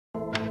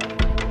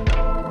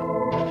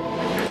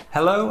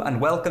Hello and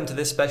welcome to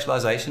this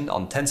specialization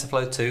on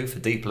TensorFlow 2 for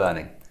Deep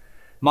Learning.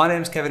 My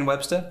name is Kevin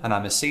Webster and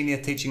I'm a Senior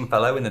Teaching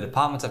Fellow in the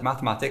Department of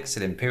Mathematics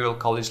at Imperial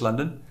College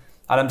London,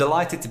 and I'm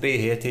delighted to be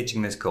here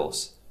teaching this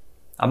course.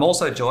 I'm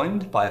also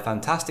joined by a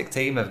fantastic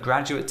team of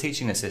graduate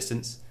teaching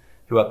assistants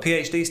who are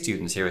PhD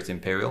students here at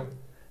Imperial,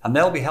 and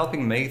they'll be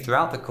helping me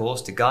throughout the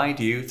course to guide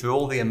you through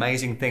all the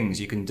amazing things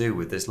you can do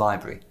with this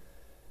library.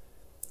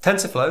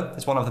 TensorFlow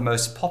is one of the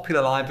most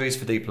popular libraries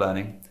for deep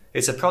learning.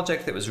 It's a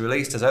project that was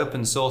released as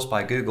open source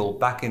by Google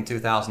back in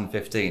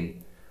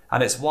 2015,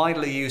 and it's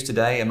widely used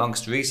today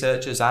amongst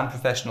researchers and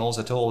professionals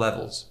at all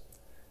levels.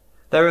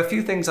 There are a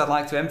few things I'd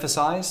like to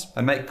emphasize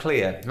and make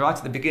clear right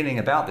at the beginning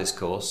about this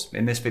course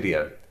in this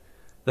video.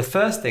 The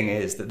first thing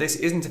is that this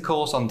isn't a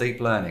course on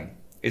deep learning.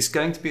 It's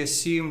going to be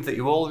assumed that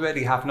you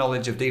already have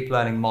knowledge of deep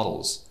learning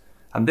models,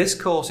 and this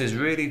course is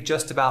really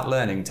just about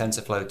learning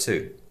TensorFlow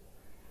 2.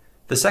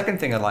 The second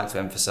thing I'd like to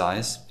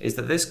emphasize is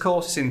that this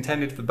course is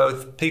intended for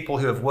both people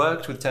who have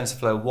worked with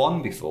TensorFlow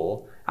 1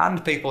 before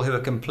and people who are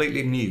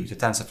completely new to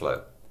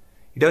TensorFlow.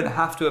 You don't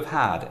have to have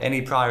had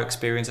any prior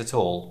experience at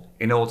all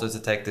in order to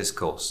take this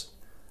course.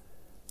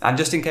 And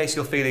just in case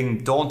you're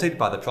feeling daunted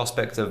by the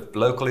prospect of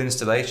local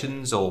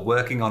installations or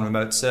working on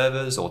remote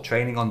servers or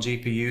training on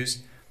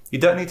GPUs, you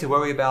don't need to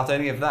worry about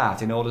any of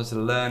that in order to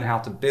learn how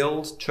to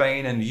build,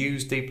 train and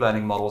use deep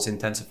learning models in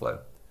TensorFlow.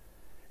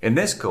 In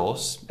this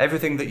course,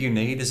 everything that you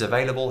need is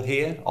available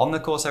here on the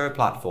Coursera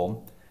platform,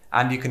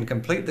 and you can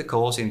complete the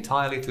course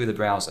entirely through the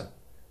browser.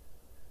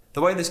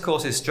 The way this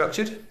course is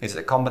structured is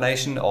a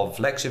combination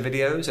of lecture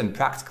videos and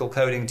practical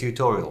coding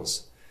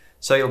tutorials,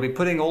 so you'll be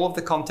putting all of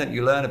the content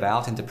you learn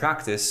about into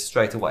practice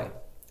straight away.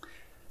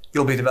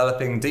 You'll be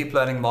developing deep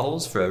learning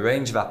models for a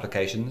range of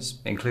applications,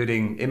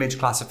 including image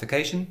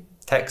classification,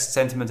 text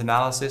sentiment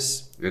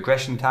analysis,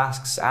 regression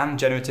tasks, and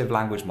generative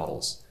language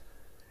models.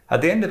 At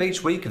the end of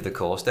each week of the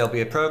course, there'll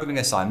be a programming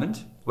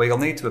assignment where you'll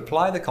need to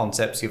apply the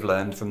concepts you've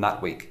learned from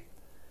that week.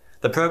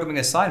 The programming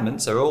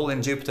assignments are all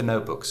in Jupyter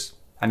notebooks,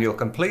 and you'll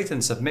complete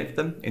and submit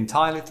them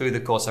entirely through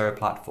the Coursera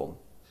platform.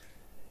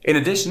 In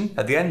addition,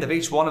 at the end of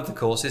each one of the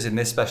courses in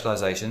this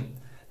specialization,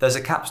 there's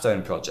a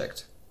capstone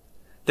project.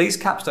 These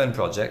capstone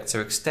projects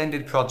are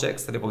extended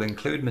projects that will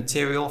include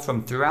material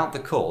from throughout the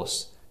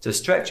course to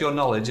stretch your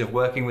knowledge of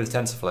working with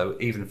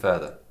TensorFlow even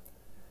further.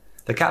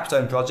 The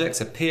capstone projects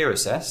are peer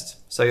assessed,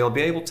 so you'll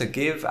be able to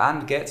give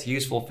and get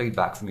useful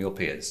feedback from your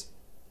peers.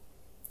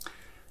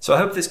 So I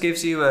hope this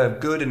gives you a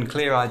good and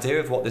clear idea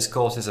of what this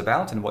course is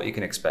about and what you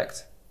can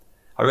expect.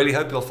 I really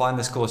hope you'll find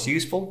this course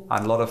useful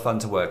and a lot of fun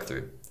to work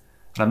through.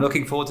 And I'm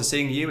looking forward to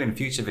seeing you in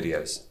future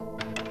videos.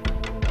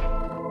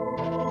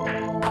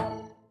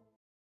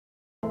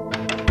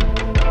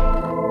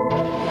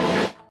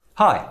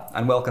 Hi,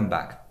 and welcome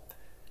back.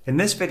 In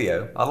this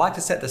video, I'd like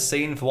to set the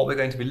scene for what we're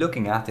going to be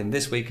looking at in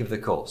this week of the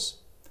course.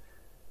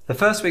 The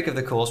first week of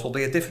the course will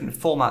be a different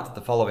format to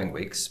the following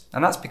weeks,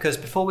 and that's because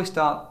before we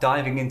start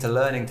diving into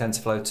learning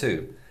TensorFlow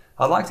 2,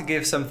 I'd like to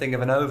give something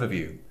of an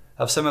overview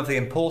of some of the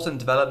important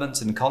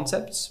developments and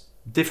concepts,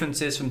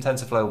 differences from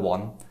TensorFlow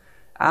 1,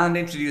 and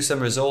introduce some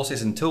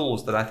resources and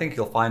tools that I think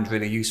you'll find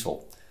really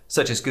useful,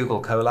 such as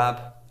Google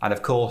Colab, and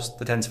of course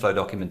the TensorFlow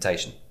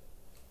documentation.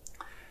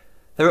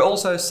 There are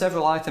also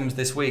several items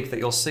this week that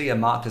you'll see are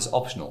marked as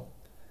optional.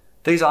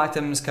 These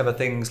items cover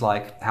things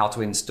like how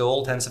to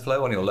install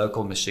TensorFlow on your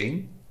local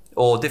machine,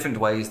 or different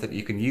ways that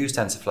you can use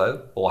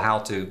TensorFlow, or how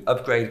to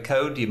upgrade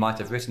code you might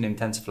have written in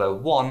TensorFlow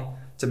 1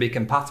 to be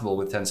compatible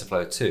with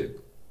TensorFlow 2.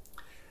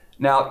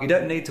 Now, you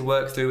don't need to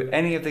work through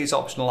any of these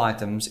optional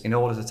items in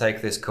order to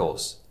take this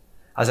course.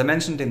 As I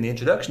mentioned in the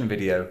introduction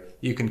video,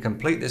 you can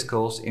complete this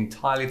course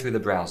entirely through the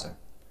browser.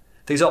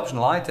 These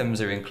optional items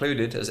are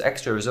included as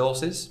extra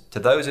resources to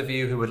those of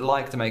you who would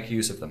like to make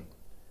use of them.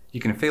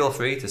 You can feel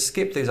free to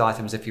skip these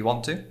items if you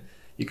want to.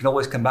 You can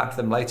always come back to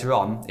them later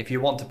on if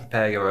you want to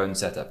prepare your own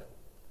setup.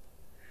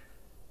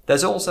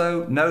 There's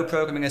also no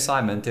programming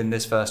assignment in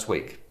this first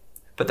week,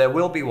 but there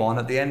will be one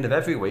at the end of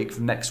every week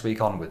from next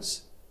week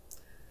onwards.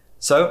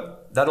 So,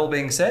 that all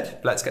being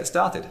said, let's get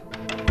started.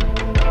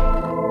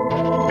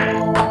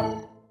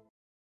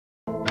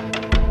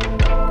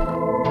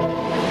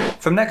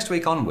 From next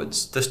week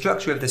onwards, the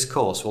structure of this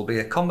course will be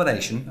a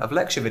combination of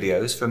lecture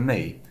videos from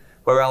me,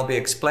 where I'll be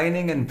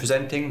explaining and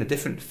presenting the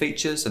different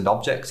features and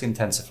objects in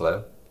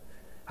TensorFlow,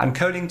 and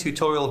coding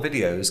tutorial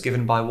videos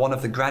given by one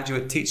of the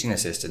graduate teaching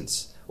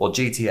assistants, or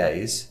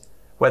GTAs,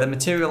 where the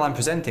material I'm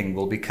presenting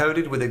will be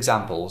coded with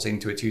examples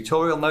into a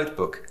tutorial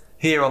notebook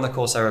here on the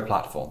Coursera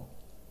platform.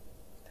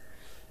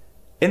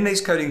 In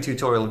these coding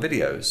tutorial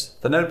videos,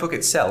 the notebook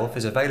itself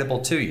is available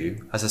to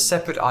you as a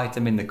separate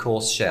item in the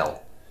course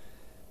shell.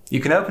 You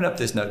can open up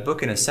this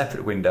notebook in a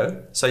separate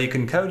window, so you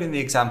can code in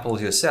the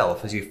examples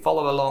yourself as you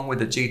follow along with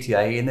the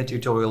GTA in the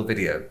tutorial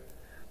video.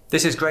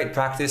 This is great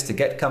practice to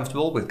get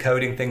comfortable with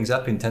coding things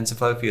up in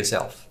TensorFlow for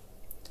yourself.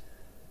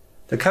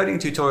 The coding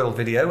tutorial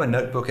video and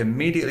notebook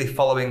immediately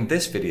following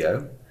this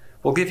video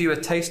will give you a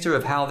taster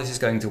of how this is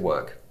going to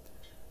work.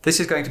 This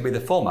is going to be the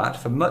format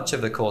for much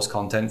of the course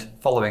content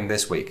following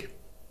this week.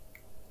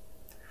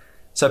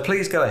 So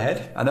please go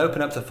ahead and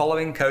open up the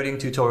following coding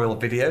tutorial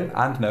video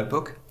and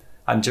notebook,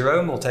 and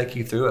Jerome will take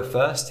you through a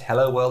first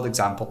Hello World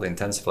example in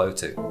TensorFlow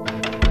 2.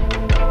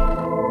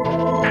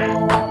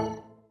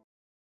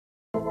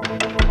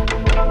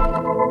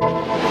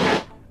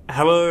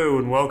 Hello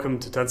and welcome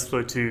to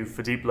TensorFlow 2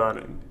 for Deep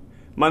Learning.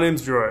 My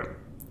name's Jerome.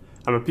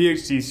 I'm a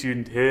PhD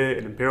student here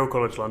in Imperial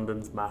College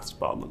London's Maths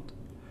department.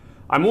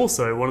 I'm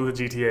also one of the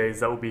GTAs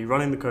that will be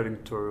running the coding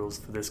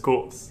tutorials for this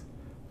course.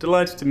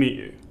 Delighted to meet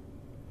you.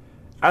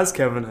 As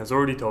Kevin has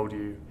already told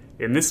you,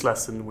 in this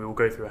lesson we will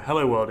go through a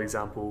Hello World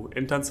example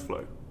in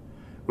TensorFlow.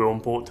 We'll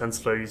import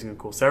TensorFlow using a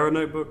Coursera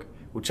notebook,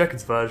 we'll check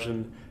its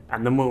version,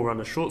 and then we'll run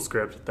a short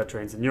script that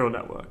trains a neural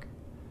network.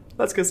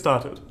 Let's get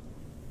started.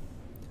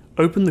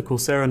 Open the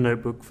Coursera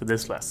notebook for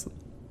this lesson.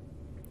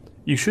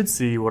 You should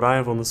see what I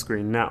have on the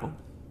screen now.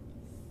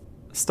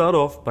 Start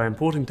off by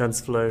importing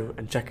TensorFlow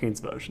and checking its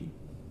version.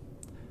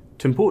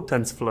 To import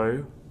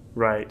TensorFlow,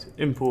 write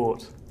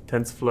import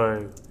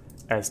TensorFlow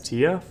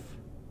STF,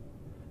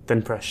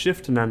 then press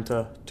Shift and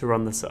Enter to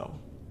run the cell.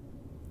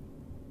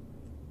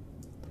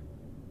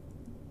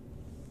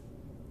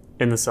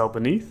 In the cell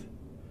beneath,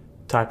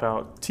 type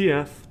out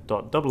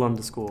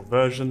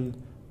tf._version_.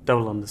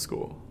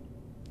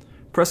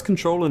 Press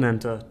Ctrl and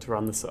Enter to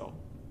run the cell.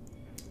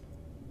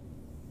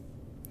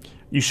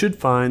 You should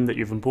find that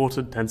you've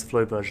imported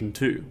TensorFlow version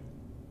 2.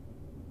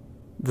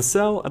 The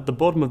cell at the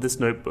bottom of this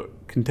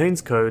notebook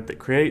contains code that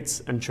creates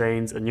and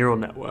trains a neural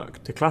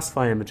network to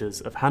classify images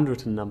of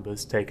handwritten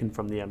numbers taken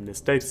from the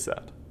MNIST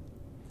dataset.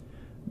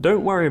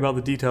 Don't worry about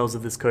the details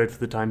of this code for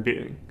the time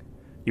being.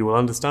 You will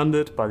understand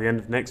it by the end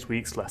of next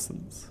week's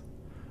lessons.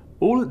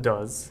 All it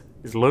does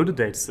is load a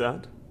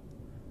dataset,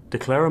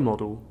 declare a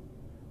model,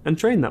 and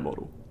train that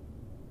model.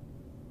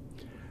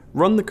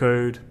 Run the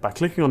code by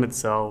clicking on its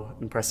cell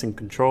and pressing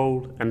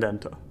Ctrl and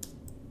Enter.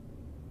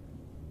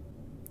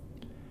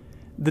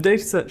 The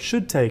dataset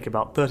should take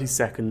about 30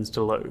 seconds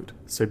to load,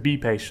 so be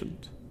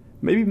patient.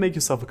 Maybe make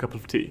yourself a cup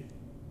of tea.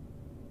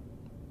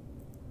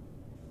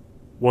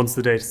 Once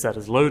the dataset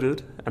is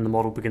loaded and the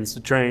model begins to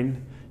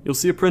train, you'll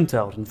see a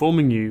printout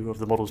informing you of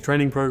the model's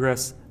training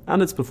progress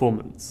and its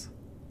performance.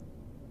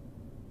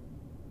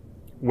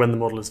 When the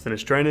model is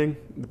finished training,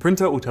 the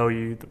printout will tell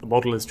you that the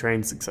model is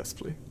trained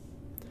successfully.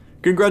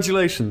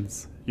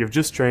 Congratulations! You've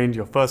just trained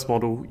your first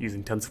model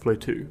using TensorFlow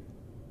 2.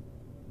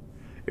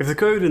 If the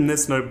code in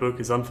this notebook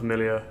is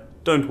unfamiliar,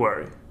 don't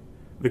worry.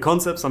 The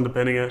concepts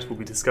underpinning it will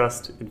be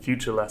discussed in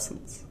future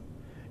lessons.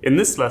 In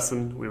this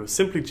lesson, we were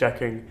simply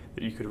checking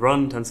that you could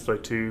run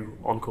TensorFlow 2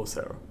 on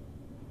Coursera.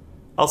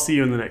 I'll see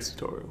you in the next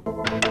tutorial.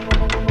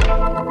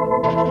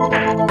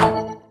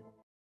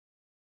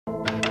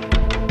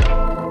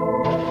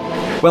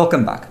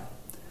 Welcome back.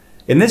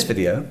 In this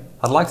video,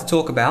 I'd like to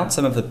talk about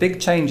some of the big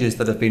changes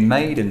that have been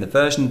made in the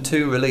version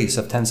 2 release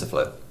of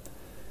TensorFlow.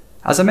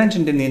 As I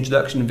mentioned in the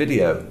introduction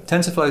video,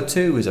 TensorFlow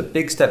 2 is a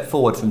big step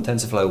forward from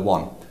TensorFlow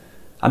 1,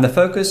 and the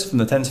focus from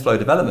the TensorFlow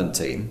development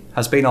team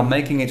has been on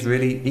making it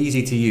really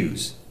easy to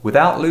use,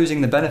 without losing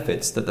the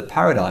benefits that the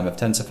paradigm of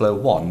TensorFlow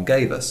 1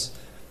 gave us.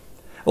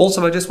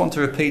 Also, I just want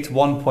to repeat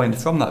one point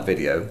from that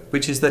video,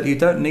 which is that you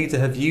don't need to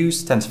have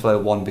used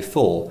TensorFlow 1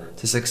 before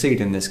to succeed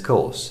in this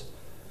course.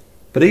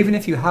 But even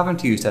if you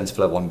haven't used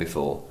TensorFlow 1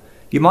 before,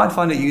 you might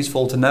find it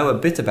useful to know a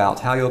bit about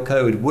how your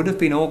code would have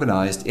been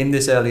organised in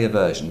this earlier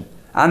version,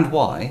 and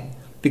why,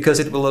 because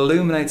it will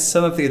illuminate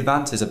some of the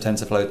advances of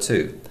TensorFlow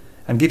 2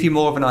 and give you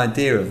more of an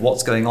idea of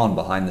what's going on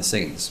behind the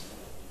scenes.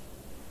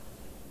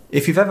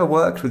 If you've ever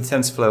worked with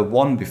TensorFlow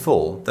 1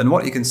 before, then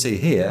what you can see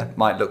here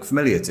might look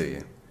familiar to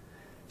you.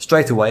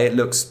 Straight away it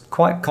looks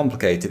quite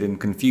complicated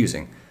and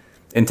confusing.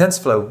 In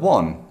TensorFlow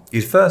 1,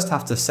 you'd first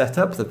have to set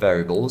up the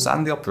variables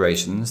and the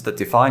operations that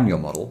define your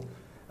model,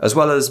 as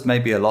well as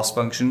maybe a loss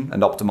function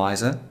and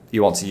optimizer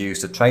you want to use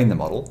to train the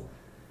model,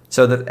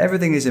 so that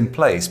everything is in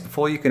place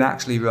before you can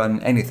actually run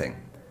anything.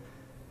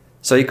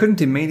 So you couldn't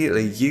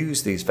immediately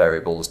use these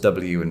variables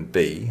w and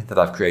b that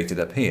I've created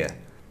up here.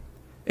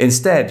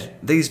 Instead,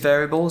 these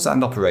variables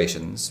and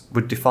operations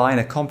would define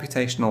a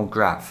computational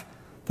graph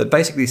that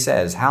basically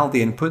says how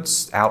the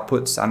inputs,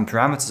 outputs, and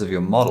parameters of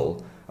your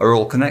model are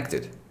all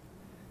connected.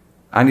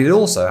 And you'd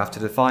also have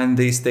to define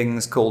these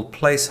things called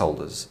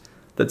placeholders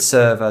that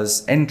serve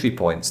as entry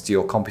points to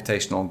your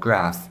computational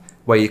graph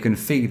where you can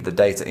feed the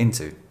data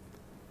into.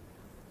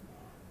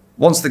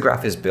 Once the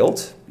graph is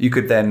built, you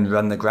could then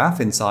run the graph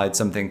inside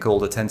something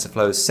called a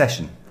TensorFlow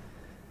session.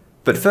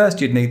 But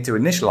first you'd need to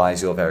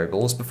initialize your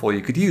variables before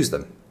you could use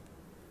them.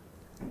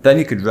 Then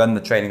you could run the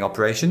training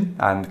operation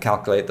and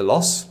calculate the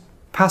loss,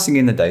 passing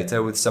in the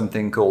data with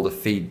something called a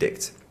feed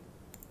dict.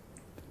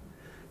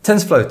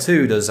 TensorFlow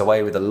 2 does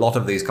away with a lot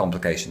of these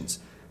complications,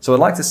 so I'd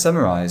like to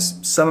summarize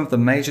some of the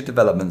major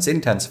developments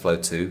in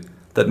TensorFlow 2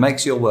 that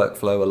makes your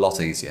workflow a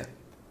lot easier.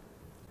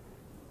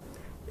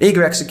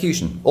 Eager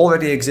execution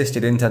already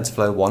existed in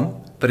TensorFlow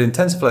 1, but in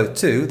TensorFlow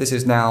 2 this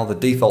is now the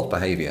default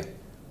behavior.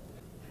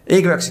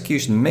 Eager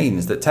execution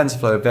means that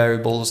TensorFlow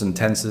variables and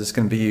tensors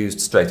can be used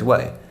straight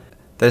away.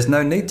 There's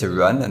no need to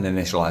run an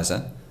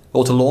initializer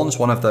or to launch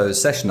one of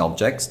those session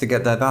objects to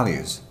get their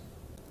values.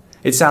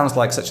 It sounds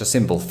like such a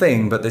simple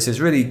thing, but this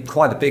is really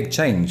quite a big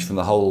change from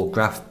the whole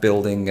graph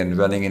building and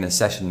running in a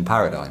session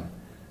paradigm.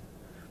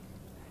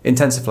 In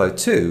TensorFlow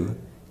 2,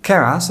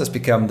 Keras has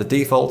become the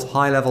default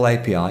high-level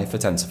API for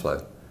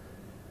TensorFlow.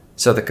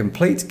 So the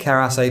complete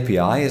Keras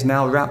API is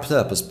now wrapped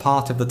up as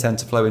part of the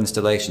TensorFlow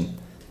installation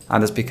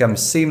and has become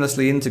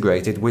seamlessly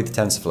integrated with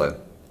TensorFlow.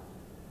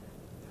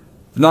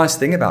 The nice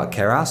thing about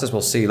Keras, as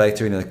we'll see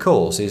later in the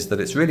course, is that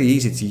it's really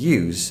easy to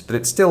use, but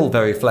it's still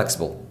very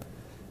flexible.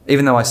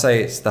 Even though I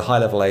say it's the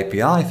high-level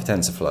API for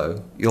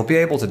TensorFlow, you'll be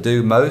able to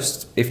do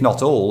most, if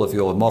not all, of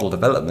your model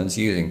developments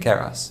using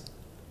Keras.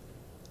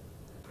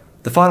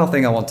 The final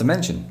thing I want to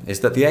mention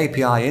is that the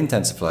API in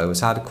TensorFlow has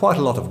had quite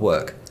a lot of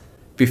work.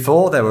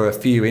 Before, there were a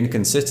few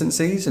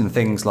inconsistencies and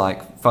things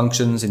like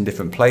functions in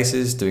different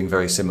places doing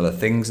very similar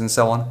things and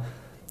so on.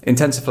 In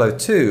TensorFlow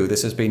 2,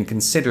 this has been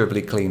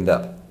considerably cleaned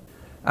up.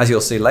 As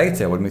you'll see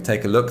later when we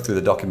take a look through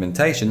the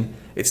documentation,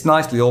 it's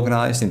nicely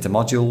organized into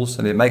modules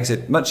and it makes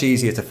it much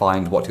easier to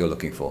find what you're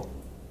looking for.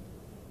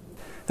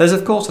 There's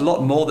of course a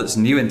lot more that's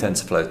new in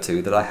TensorFlow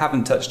 2 that I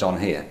haven't touched on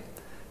here,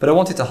 but I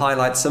wanted to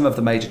highlight some of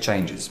the major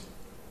changes.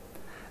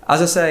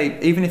 As I say,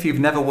 even if you've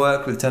never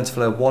worked with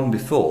TensorFlow 1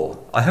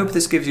 before, I hope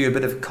this gives you a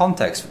bit of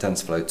context for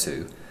TensorFlow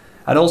 2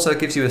 and also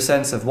gives you a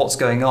sense of what's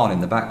going on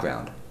in the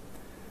background.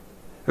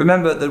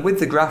 Remember that with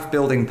the graph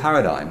building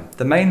paradigm,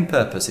 the main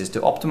purpose is to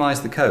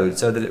optimize the code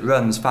so that it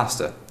runs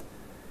faster.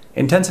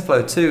 In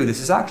TensorFlow 2, this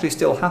is actually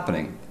still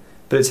happening,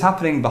 but it's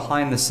happening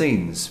behind the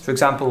scenes, for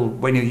example,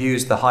 when you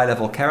use the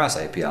high-level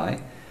Keras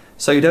API,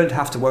 so you don't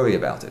have to worry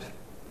about it.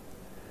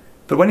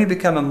 But when you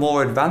become a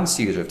more advanced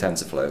user of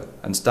TensorFlow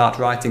and start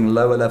writing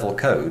lower-level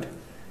code,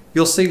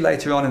 you'll see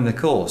later on in the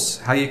course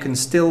how you can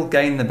still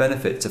gain the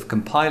benefits of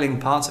compiling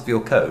parts of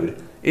your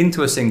code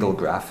into a single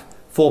graph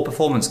for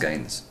performance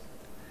gains.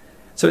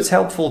 So it's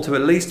helpful to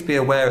at least be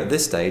aware at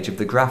this stage of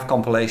the graph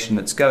compilation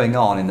that's going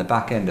on in the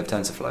back end of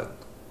TensorFlow.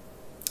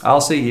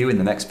 I'll see you in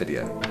the next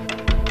video.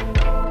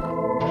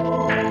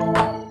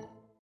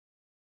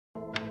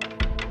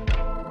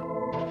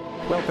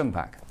 Welcome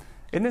back.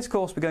 In this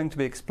course we're going to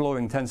be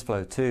exploring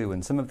TensorFlow 2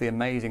 and some of the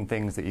amazing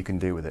things that you can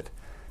do with it.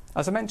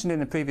 As I mentioned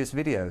in a previous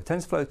video,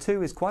 TensorFlow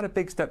 2 is quite a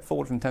big step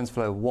forward from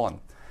TensorFlow 1.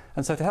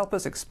 And so to help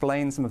us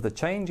explain some of the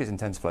changes in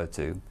TensorFlow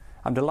 2,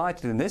 I'm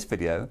delighted in this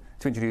video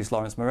to introduce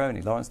Lawrence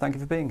Moroney. Lawrence, thank you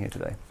for being here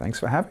today. Thanks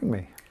for having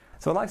me.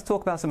 So I'd like to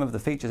talk about some of the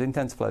features in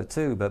TensorFlow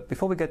 2, but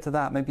before we get to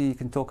that, maybe you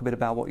can talk a bit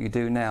about what you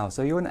do now.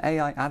 So you're an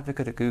AI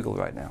advocate at Google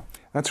right now.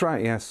 That's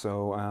right, yes.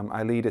 So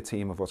I lead a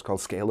team of what's called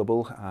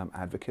scalable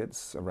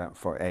advocates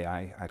for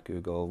AI at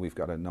Google. We've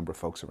got a number of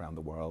folks around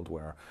the world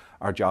where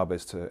our job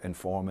is to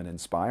inform and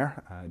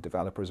inspire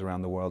developers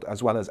around the world,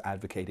 as well as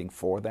advocating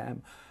for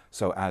them.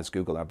 So as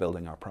Google are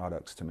building our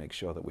products to make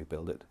sure that we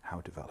build it how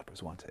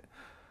developers want it.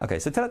 Okay,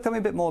 so tell me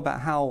a bit more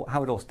about how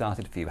it all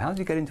started for you. How did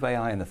you get into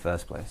AI in the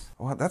first place?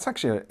 Well, that's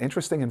actually an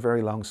interesting and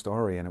very long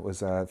story. And it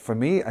was, for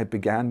me, it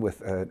began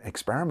with an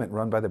experiment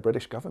run by the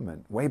British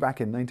government way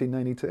back in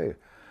 1992.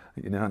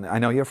 You know, and I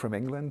know you're from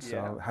England,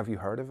 so have you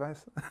heard of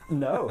us?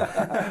 No.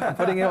 I'm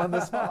putting you on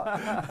the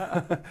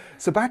spot.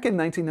 So back in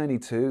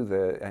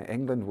 1992,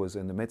 England was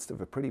in the midst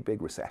of a pretty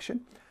big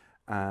recession.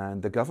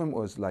 And the government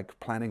was like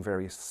planning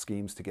various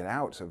schemes to get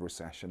out of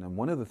recession. And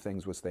one of the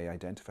things was they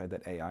identified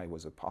that AI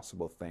was a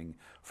possible thing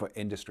for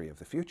industry of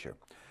the future.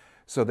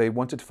 So they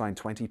wanted to find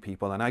 20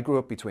 people. And I grew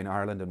up between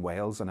Ireland and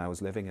Wales, and I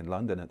was living in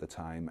London at the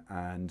time.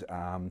 And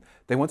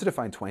they wanted to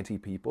find 20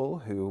 people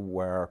who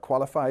were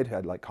qualified,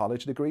 had like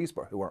college degrees,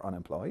 but who were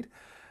unemployed.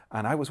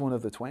 And I was one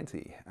of the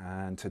 20.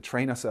 And to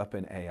train us up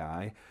in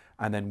AI,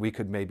 and then we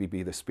could maybe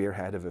be the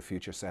spearhead of a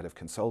future set of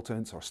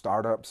consultants or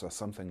startups or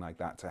something like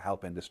that to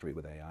help industry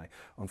with AI.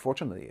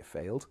 Unfortunately, it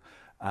failed,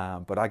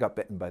 but I got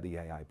bitten by the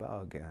AI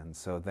bug. And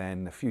so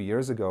then a few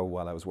years ago,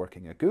 while I was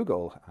working at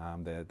Google,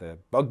 the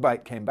bug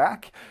bite came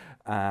back,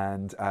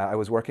 and I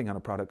was working on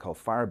a product called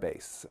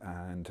Firebase.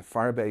 And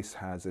Firebase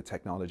has a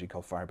technology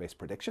called Firebase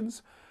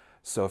Predictions.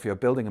 So if you're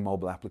building a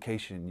mobile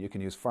application, you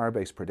can use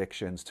Firebase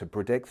predictions to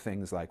predict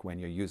things like when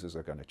your users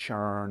are going to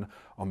churn,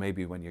 or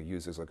maybe when your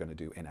users are going to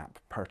do in-app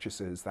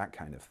purchases, that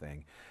kind of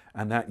thing.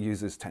 And that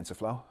uses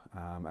TensorFlow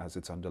as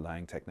its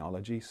underlying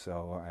technology.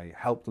 So I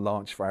helped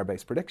launch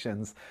Firebase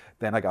predictions.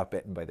 Then I got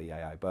bitten by the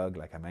AI bug,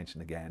 like I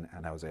mentioned again,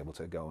 and I was able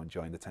to go and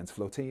join the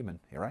TensorFlow team, and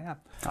here I am.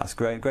 That's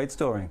great, great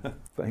story.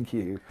 Thank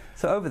you.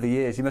 So over the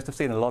years, you must have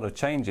seen a lot of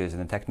changes in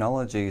the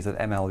technologies that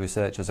ML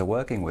researchers are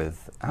working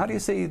with. How do you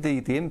see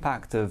the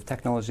impact of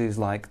technologies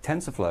like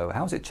TensorFlow?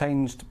 How has it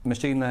changed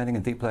machine learning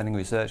and deep learning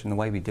research and the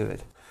way we do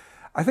it?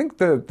 I think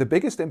the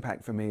biggest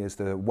impact for me is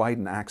to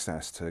widen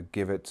access, to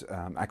give it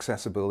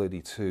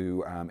accessibility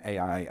to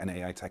AI and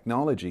AI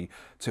technology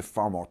to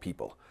far more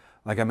people.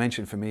 Like I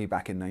mentioned, for me,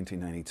 back in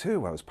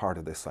 1992, I was part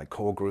of this like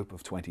core group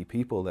of 20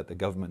 people that the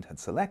government had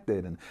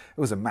selected, and it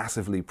was a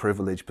massively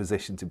privileged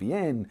position to be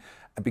in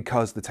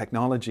because the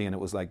technology, and it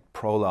was like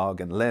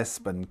Prolog and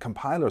Lisp, and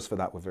compilers for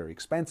that were very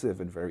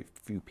expensive and very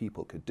few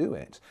people could do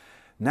it.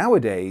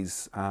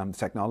 Nowadays,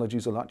 technology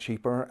is a lot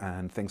cheaper,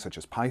 and things such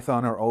as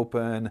Python are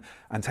open,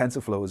 and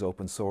TensorFlow is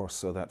open source,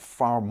 so that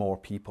far more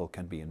people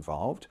can be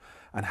involved.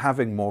 And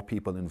having more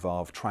people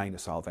involved trying to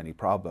solve any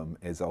problem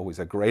is always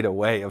a greater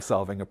way of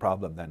solving a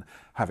problem than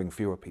having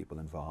fewer people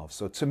involved.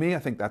 So to me, I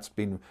think that's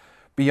been,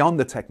 beyond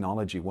the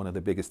technology, one of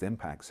the biggest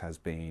impacts has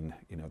been,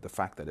 the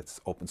fact that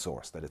it's open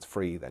source, that it's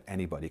free, that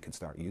anybody can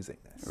start using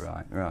this.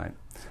 Right, right.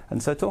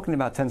 And so talking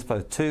about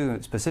TensorFlow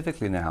 2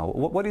 specifically now,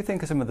 what do you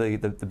think are some of the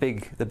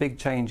big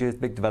changes,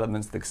 big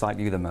developments that excite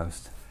you the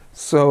most?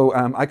 So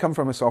I come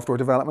from a software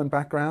development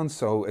background,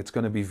 so it's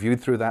going to be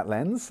viewed through that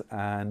lens.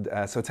 And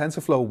so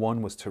TensorFlow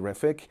 1 was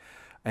terrific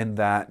in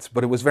that,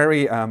 but it was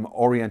very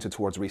oriented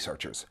towards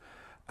researchers.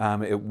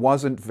 It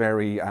wasn't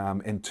very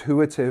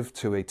intuitive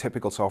to a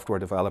typical software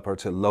developer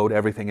to load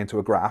everything into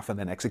a graph and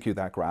then execute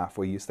that graph.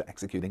 We're used to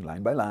executing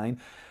line by line.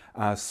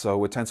 So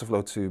with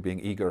TensorFlow 2 being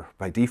eager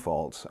by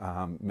default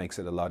makes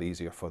it a lot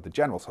easier for the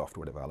general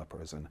software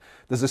developers. And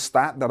there's a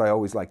stat that I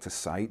always like to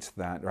cite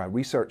that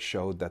research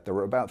showed that there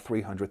were about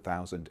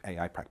 300,000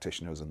 AI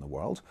practitioners in the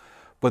world,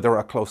 but there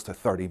are close to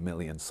 30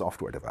 million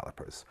software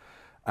developers.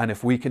 And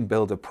if we can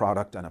build a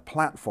product and a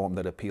platform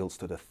that appeals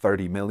to the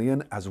 30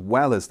 million as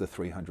well as the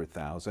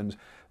 300,000,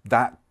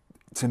 that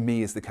to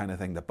me is the kind of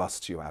thing that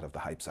busts you out of the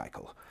hype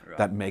cycle. Right.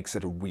 That makes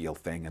it a real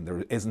thing. And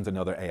there isn't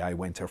another AI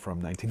winter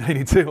from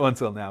 1992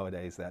 until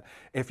nowadays that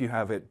if you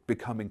have it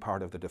becoming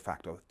part of the de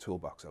facto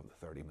toolbox of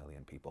the 30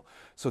 million people.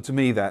 So to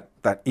me, that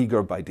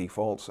eager by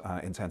default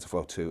in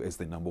TensorFlow 2 is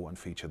the #1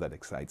 feature that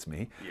excites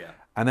me. Yeah.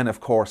 And then of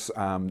course,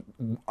 on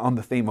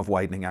the theme of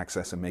widening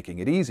access and making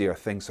it easier,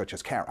 things such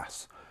as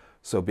Keras.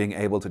 So being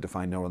able to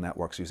define neural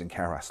networks using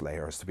Keras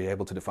layers, to be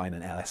able to define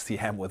an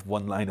LSTM with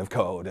 1 line of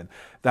code and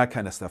that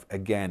kind of stuff,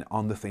 again,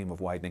 on the theme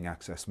of widening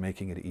access,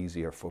 making it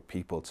easier for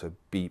people to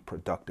be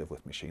productive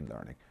with machine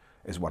learning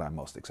is what I'm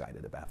most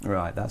excited about.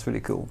 Right, that's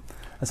really cool.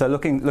 And so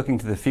looking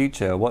to the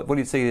future, what do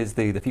you see as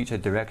the future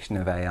direction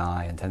of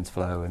AI and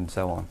TensorFlow and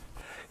so on?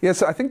 Yeah,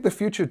 so I think the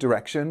future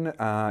direction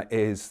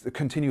is the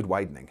continued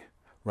widening.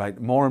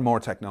 Right, more and more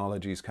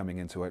technologies coming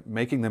into it,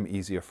 making them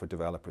easier for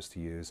developers to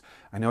use.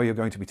 I know you're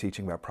going to be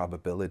teaching about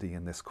probability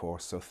in this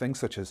course, so things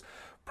such as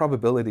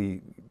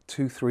probability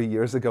 2-3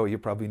 years ago, you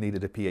probably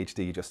needed a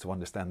PhD just to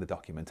understand the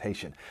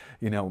documentation,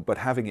 but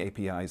having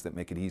APIs that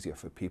make it easier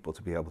for people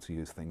to be able to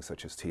use things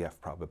such as TF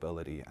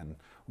probability, and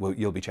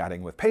you'll be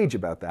chatting with Paige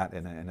about that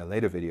in a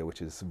later video,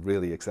 which is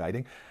really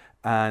exciting.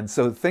 And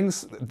so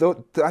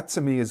that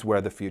to me is where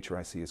the future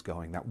I see is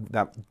going,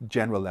 that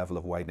general level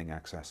of widening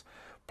access.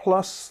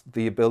 Plus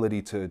the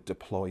ability to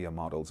deploy your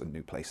models in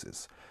new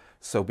places.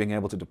 So being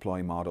able to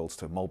deploy models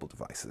to mobile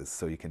devices,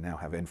 so you can now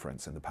have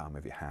inference in the palm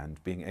of your hand,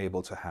 being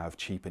able to have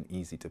cheap and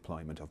easy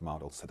deployment of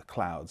models to the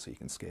cloud so you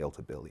can scale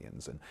to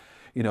billions. And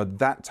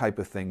that type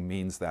of thing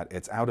means that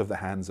it's out of the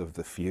hands of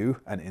the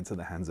few and into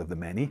the hands of the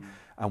many.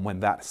 And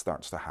when that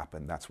starts to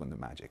happen, that's when the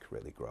magic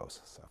really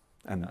grows.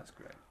 And that's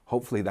great.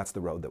 Hopefully that's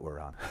the road that we're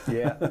on.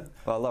 Yeah.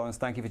 Well, Lawrence,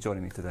 thank you for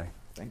joining me today.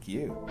 Thank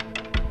you.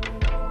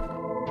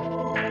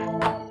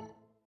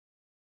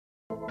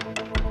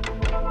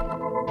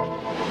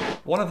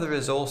 One of the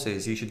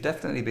resources you should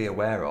definitely be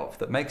aware of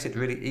that makes it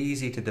really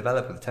easy to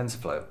develop with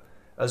TensorFlow,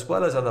 as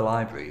well as other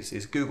libraries,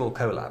 is Google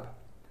Colab.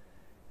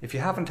 If you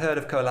haven't heard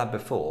of Colab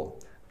before,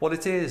 what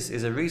it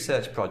is a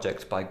research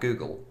project by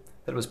Google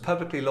that was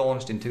publicly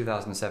launched in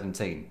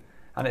 2017,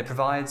 and it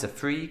provides a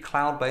free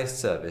cloud-based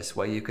service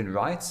where you can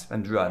write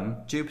and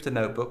run Jupyter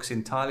notebooks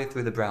entirely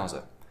through the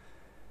browser.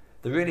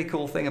 The really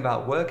cool thing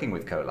about working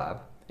with Colab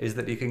is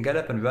that you can get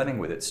up and running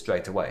with it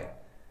straight away.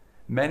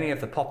 Many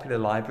of the popular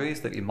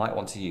libraries that you might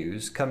want to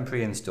use come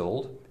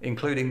pre-installed,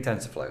 including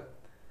TensorFlow.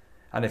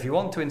 And if you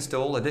want to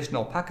install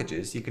additional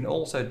packages, you can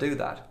also do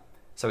that,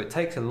 so it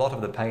takes a lot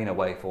of the pain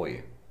away for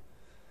you.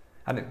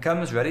 And it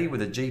comes ready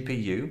with a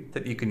GPU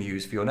that you can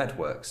use for your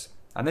networks.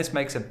 And this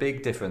makes a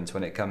big difference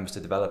when it comes to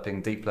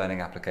developing deep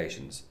learning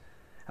applications.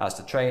 As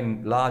to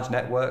train large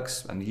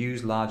networks and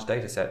use large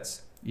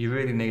datasets, you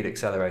really need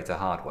accelerator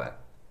hardware.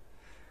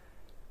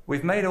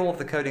 We've made all of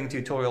the coding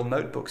tutorial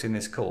notebooks in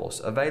this course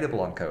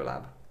available on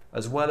Colab,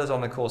 as well as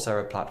on the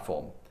Coursera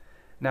platform.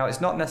 Now,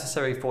 it's not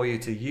necessary for you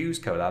to use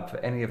Colab for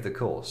any of the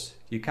course.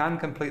 You can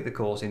complete the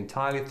course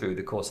entirely through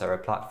the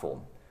Coursera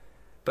platform.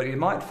 But you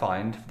might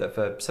find that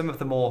for some of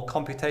the more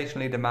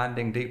computationally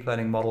demanding deep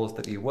learning models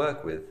that you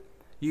work with,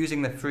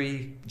 using the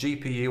free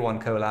GPU on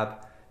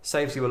Colab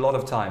saves you a lot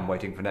of time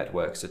waiting for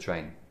networks to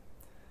train.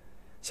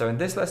 So in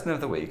this lesson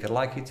of the week, I'd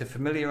like you to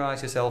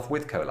familiarize yourself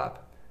with Colab,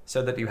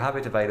 so that you have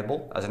it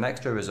available as an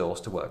extra resource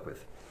to work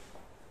with.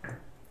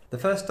 The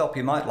first stop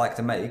you might like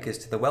to make is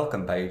to the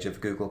welcome page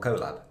of Google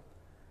Colab.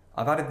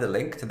 I've added the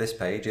link to this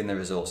page in the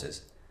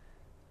resources.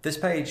 This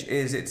page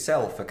is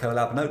itself a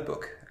Colab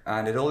notebook,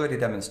 and it already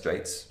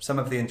demonstrates some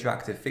of the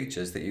interactive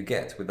features that you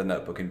get with the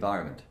notebook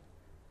environment.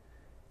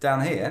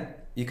 Down here,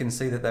 you can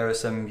see that there are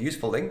some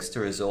useful links to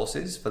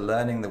resources for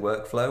learning the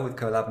workflow with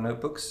Colab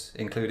notebooks,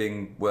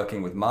 including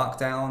working with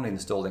Markdown,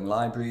 installing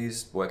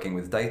libraries, working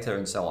with data,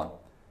 and so on.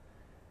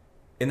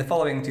 In the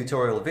following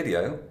tutorial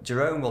video,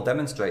 Jerome will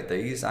demonstrate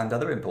these and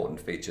other important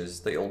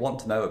features that you'll want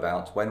to know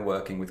about when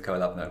working with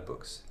Colab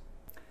notebooks.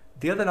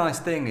 The other nice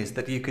thing is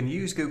that you can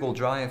use Google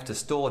Drive to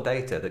store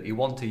data that you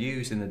want to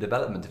use in the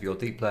development of your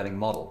deep learning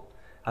model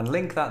and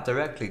link that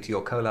directly to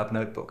your Colab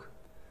notebook.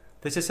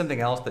 This is something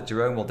else that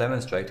Jerome will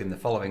demonstrate in the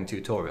following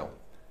tutorial.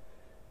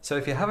 So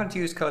if you haven't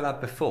used Colab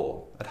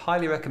before, I'd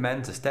highly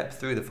recommend to step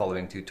through the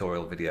following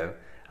tutorial video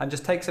and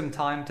just take some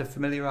time to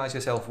familiarise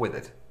yourself with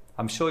it.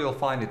 I'm sure you'll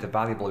find it a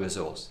valuable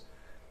resource.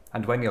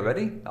 And when you're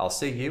ready, I'll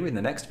see you in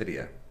the next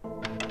video.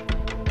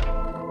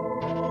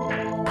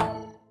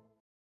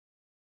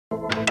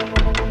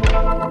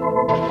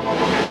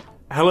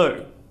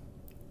 Hello!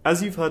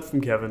 As you've heard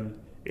from Kevin,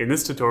 in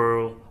this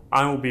tutorial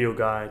I will be your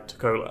guide to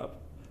Colab,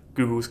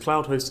 Google's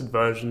cloud-hosted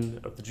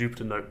version of the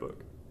Jupyter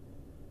Notebook.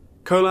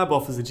 Colab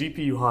offers a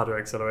GPU hardware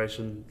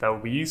acceleration that will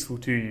be useful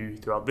to you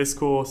throughout this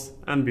course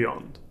and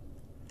beyond.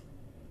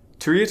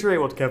 To reiterate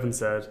what Kevin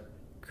said,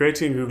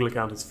 creating a Google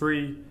account is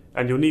free,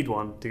 and you'll need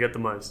one to get the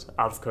most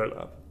out of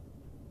Colab.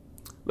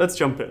 Let's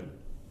jump in.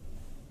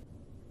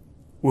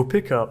 We'll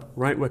pick up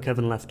right where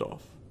Kevin left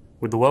off,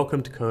 with the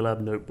Welcome to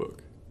Colab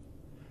notebook.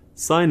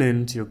 Sign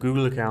in to your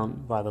Google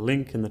account via the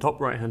link in the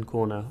top right-hand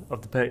corner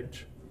of the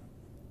page.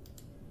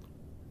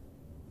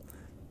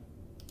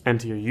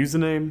 Enter your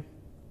username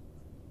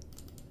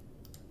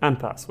and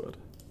password.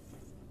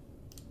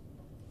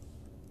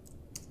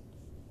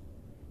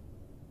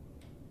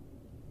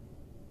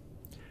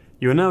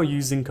 You are now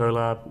using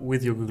Colab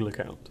with your Google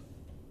account.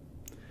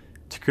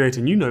 To create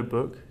a new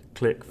notebook,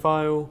 click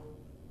File,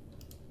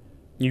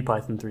 New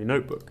Python 3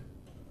 Notebook.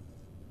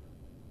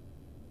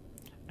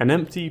 An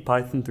empty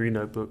Python 3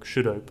 notebook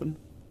should open.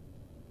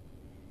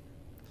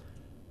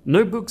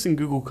 Notebooks in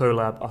Google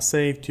Colab are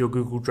saved to your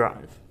Google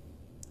Drive.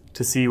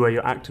 To see where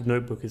your active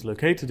notebook is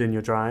located in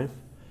your drive,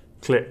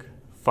 click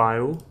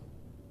File,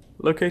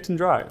 Locate in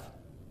Drive.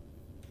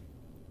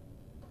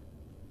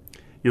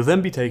 You'll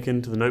then be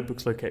taken to the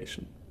notebook's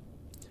location.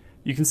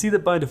 You can see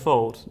that by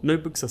default,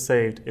 notebooks are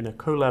saved in a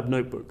Colab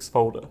Notebooks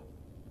folder.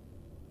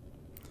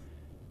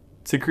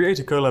 To create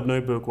a Colab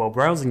notebook while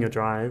browsing your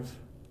drive,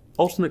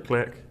 alternate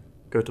click,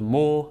 go to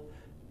More,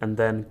 and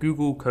then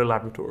Google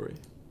Colaboratory.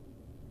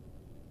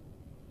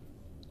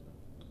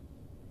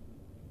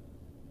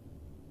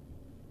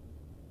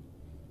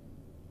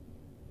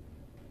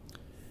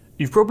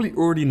 You've probably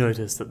already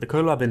noticed that the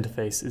Colab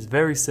interface is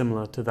very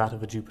similar to that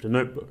of a Jupyter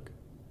notebook.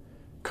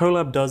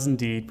 Colab does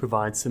indeed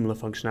provide similar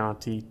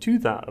functionality to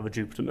that of a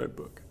Jupyter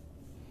notebook.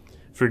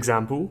 For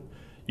example,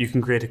 you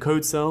can create a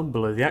code cell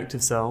below the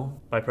active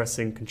cell by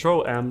pressing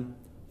Ctrl-M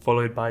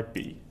followed by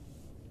B.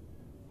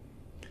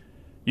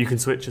 You can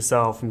switch a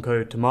cell from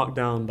code to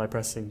Markdown by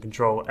pressing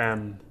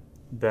Ctrl-M,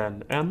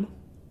 then M,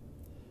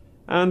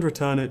 and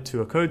return it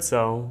to a code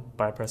cell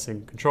by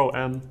pressing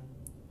Ctrl-M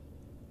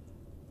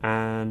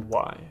and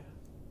Y.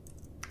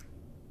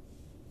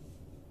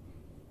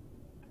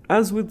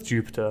 As with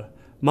Jupyter,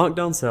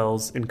 Markdown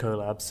cells in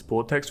Colab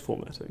support text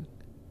formatting.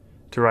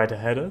 To write a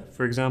header,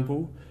 for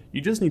example, you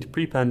just need to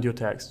prepend your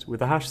text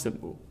with a hash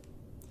symbol.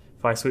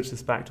 If I switch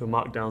this back to a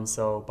Markdown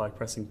cell by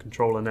pressing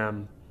Ctrl and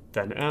M,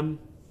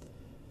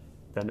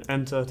 then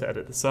Enter to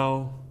edit the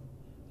cell,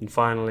 and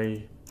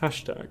finally,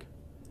 hashtag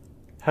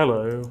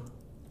Hello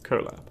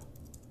Colab.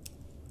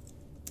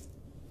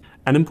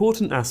 An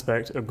important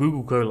aspect of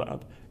Google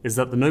Colab is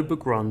that the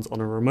notebook runs on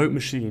a remote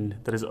machine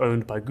that is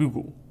owned by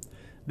Google.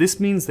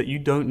 This means that you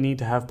don't need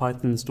to have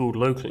Python installed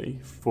locally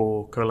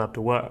for Colab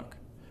to work,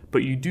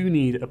 but you do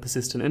need a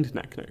persistent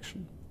internet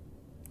connection.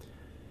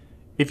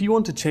 If you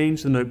want to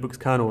change the notebook's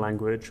kernel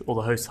language or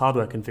the host's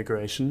hardware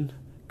configuration,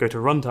 go to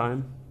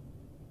Runtime,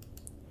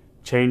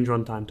 change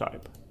runtime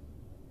type.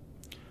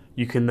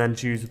 You can then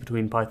choose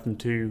between Python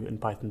 2 and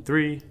Python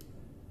 3,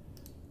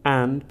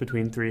 and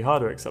between 3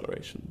 hardware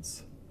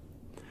accelerations.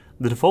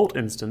 The default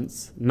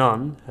instance,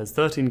 None, has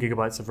 13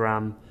 GB of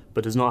RAM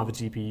but does not have a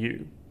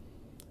GPU.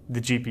 The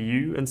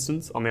GPU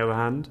instance, on the other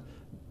hand,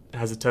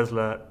 has a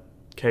Tesla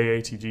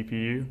K80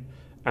 GPU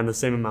and the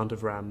same amount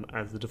of RAM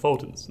as the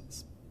default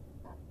instance.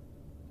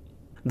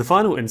 The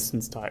final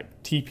instance type,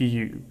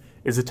 TPU,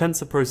 is a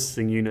Tensor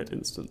Processing Unit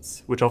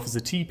instance, which offers a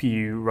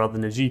TPU rather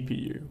than a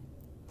GPU.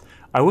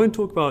 I won't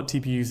talk about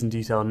TPUs in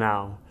detail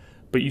now,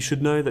 but you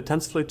should know that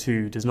TensorFlow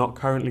 2 does not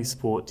currently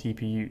support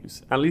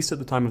TPUs, at least at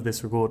the time of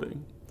this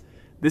recording.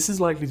 This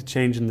is likely to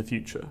change in the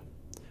future.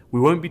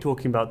 We won't be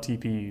talking about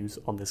TPUs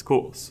on this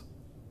course.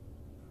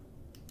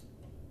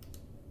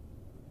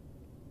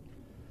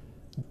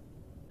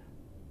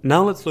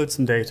 Now let's load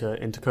some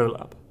data into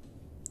Colab.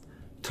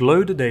 To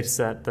load a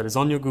dataset that is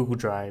on your Google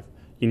Drive,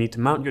 you need to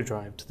mount your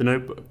drive to the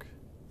notebook.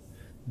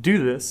 Do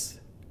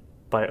this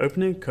by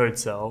opening a code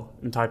cell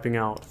and typing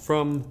out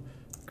from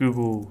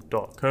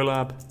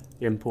google.colab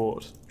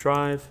import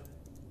drive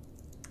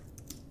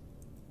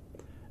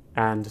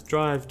and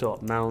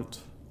drive.mount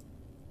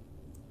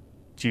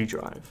G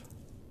drive.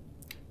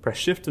 Press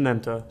Shift and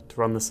Enter to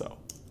run the cell.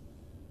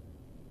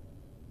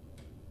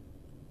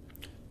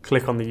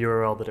 Click on the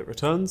URL that it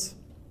returns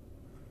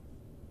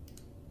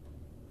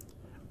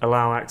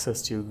allow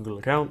access to your Google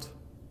account,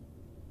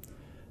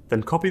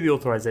 then copy the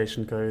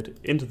authorization code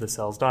into the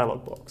cells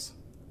dialog box.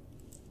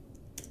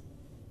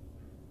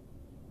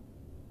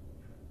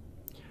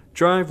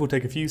 Drive will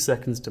take a few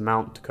seconds to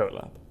mount to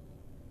Colab.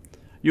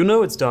 You'll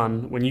know it's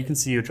done when you can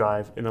see your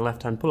drive in the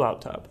left-hand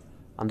pull-out tab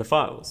under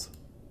Files.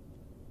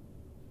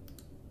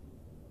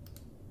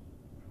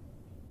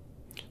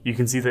 You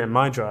can see that in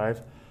my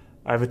drive,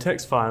 I have a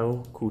text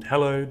file called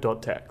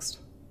hello.txt.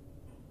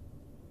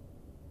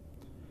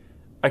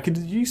 I can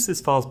deduce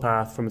this file's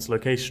path from its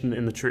location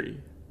in the tree.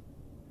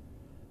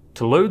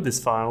 To load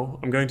this file,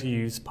 I'm going to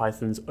use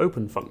Python's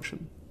open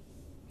function.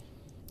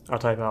 I'll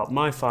type out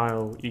my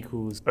file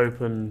equals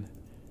open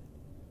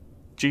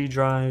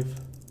gdrive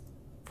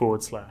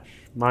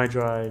 /my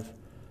drive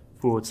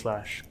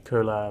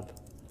 /colab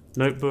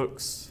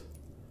notebooks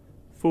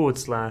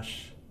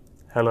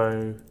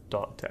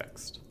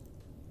 /hello.txt.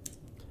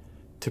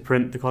 To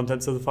print the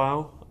contents of the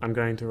file, I'm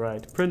going to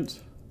write print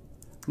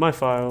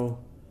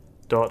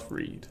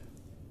myfile.read.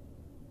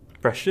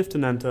 Press Shift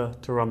and Enter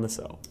to run the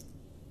cell.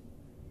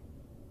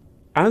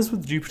 As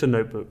with Jupyter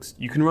Notebooks,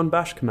 you can run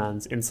bash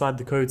commands inside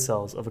the code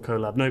cells of a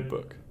Colab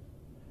notebook.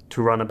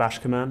 To run a bash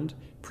command,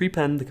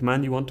 prepend the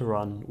command you want to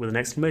run with an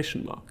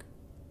exclamation mark.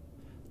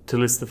 To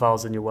list the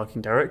files in your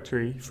working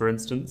directory, for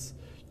instance,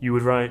 you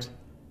would write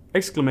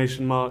 !ls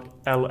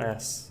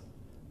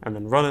and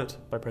then run it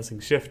by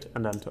pressing Shift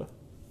and Enter.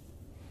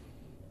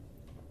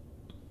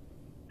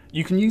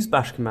 You can use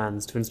bash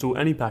commands to install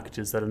any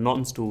packages that are not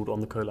installed on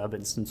the Colab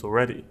instance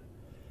already.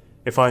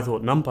 If I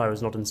thought NumPy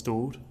was not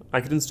installed,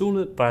 I could install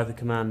it via the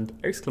command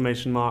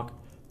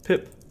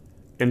 !pip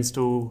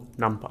install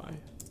NumPy.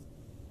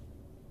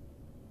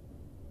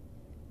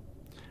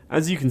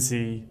 As you can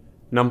see,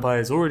 NumPy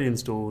is already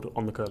installed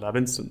on the Colab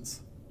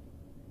instance.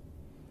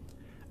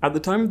 At the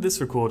time of this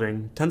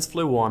recording,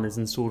 TensorFlow 1 is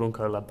installed on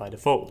Colab by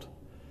default.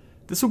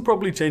 This will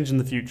probably change in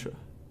the future.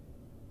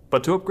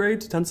 But to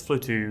upgrade to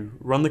TensorFlow 2,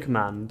 run the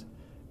command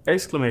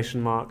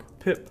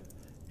 !pip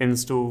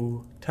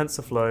install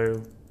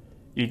TensorFlow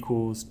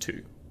equals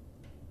 2.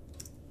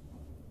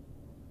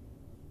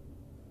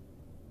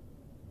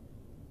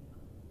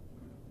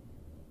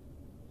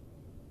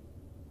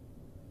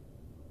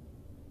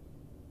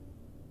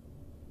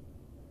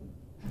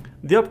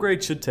 The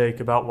upgrade should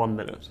take about 1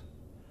 minute.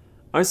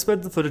 I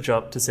sped the footage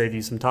up to save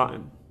you some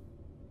time.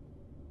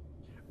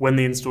 When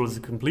the install is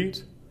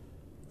complete,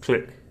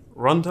 click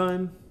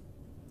Runtime,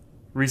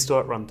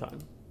 Restart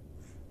Runtime.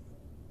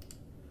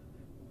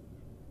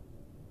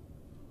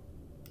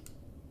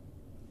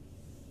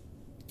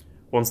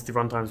 Once the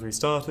runtime is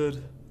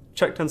restarted,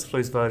 check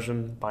TensorFlow's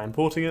version by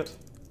importing it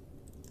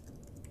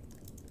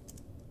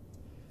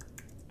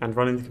and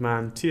running the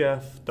command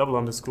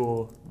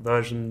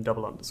tf:\version:\.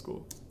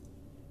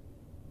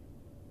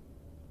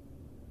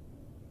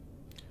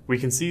 We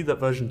can see that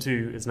version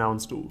 2 is now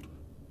installed.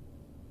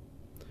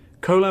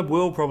 Colab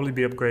will probably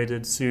be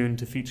upgraded soon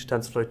to feature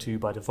TensorFlow 2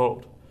 by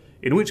default,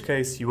 in which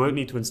case you won't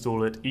need to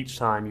install it each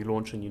time you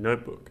launch a new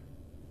notebook.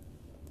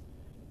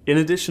 In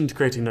addition to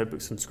creating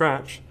notebooks from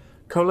scratch,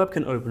 Colab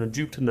can open a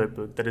Jupyter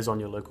notebook that is on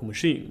your local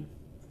machine.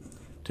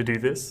 To do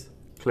this,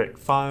 click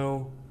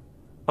File,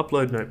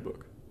 Upload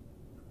Notebook.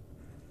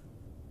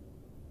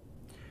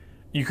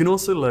 You can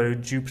also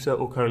load Jupyter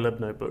or Colab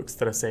notebooks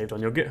that are saved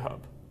on your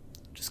GitHub.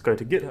 Just go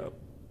to GitHub.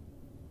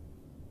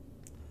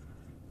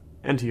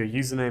 Enter your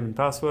username and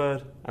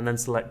password, and then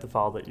select the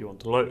file that you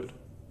want to load.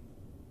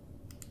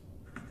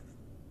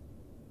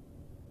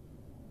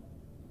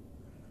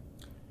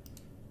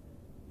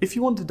 If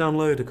you want to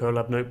download a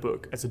Colab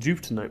notebook as a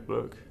Jupyter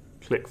notebook,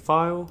 click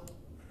File,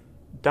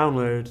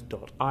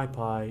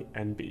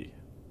 Download.ipynb.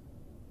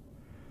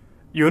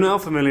 You are now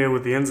familiar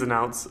with the ins and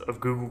outs of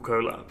Google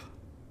Colab.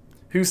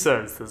 Who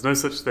says there's no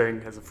such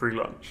thing as a free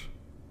lunch?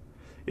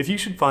 If you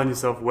should find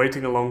yourself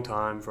waiting a long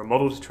time for a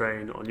model to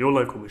train on your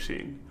local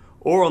machine,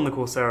 or on the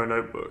Coursera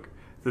notebook,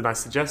 then I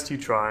suggest you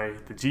try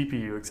the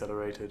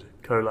GPU-accelerated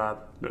Colab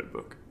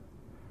notebook.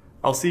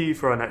 I'll see you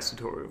for our next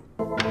tutorial.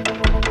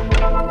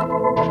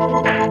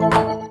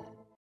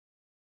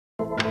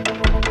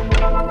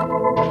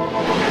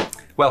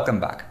 Welcome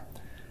back.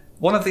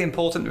 One of the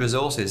important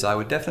resources I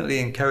would definitely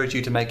encourage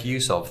you to make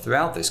use of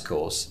throughout this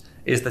course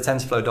is the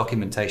TensorFlow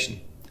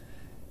documentation.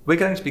 We're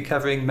going to be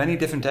covering many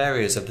different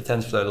areas of the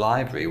TensorFlow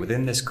library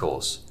within this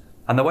course,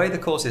 and the way the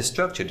course is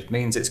structured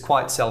means it's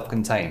quite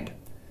self-contained.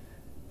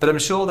 But I'm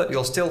sure that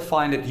you'll still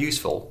find it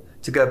useful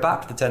to go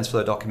back to the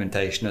TensorFlow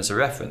documentation as a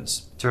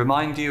reference, to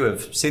remind you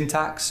of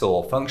syntax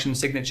or function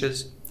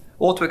signatures,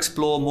 or to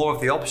explore more of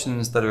the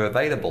options that are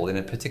available in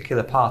a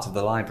particular part of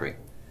the library.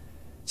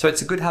 So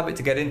it's a good habit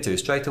to get into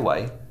straight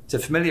away to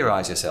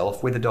familiarize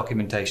yourself with the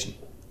documentation.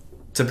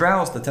 To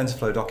browse the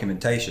TensorFlow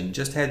documentation,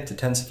 just head to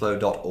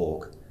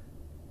tensorflow.org.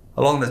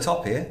 Along the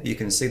top here, you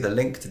can see the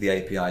link to the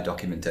API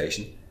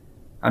documentation.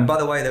 And by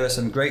the way, there are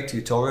some great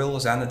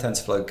tutorials and the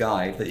TensorFlow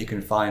guide that you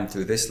can find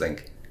through this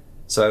link.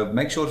 So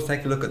make sure to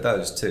take a look at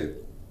those too.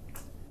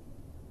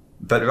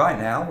 But right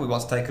now, we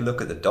want to take a look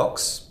at the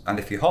docs. And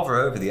if you hover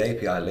over the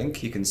API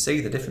link, you can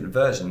see the different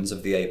versions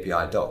of the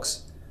API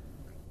docs.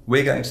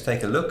 We're going to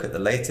take a look at the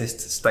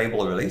latest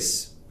stable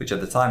release, which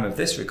at the time of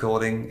this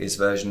recording is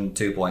version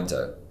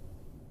 2.0.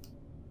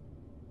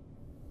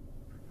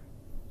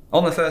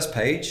 On the first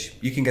page,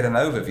 you can get an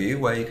overview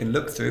where you can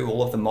look through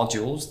all of the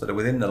modules that are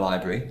within the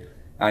library,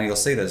 and you'll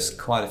see there's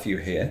quite a few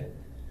here.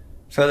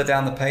 Further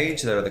down the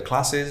page, there are the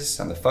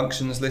classes and the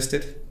functions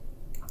listed.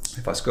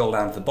 If I scroll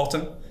down to the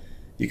bottom,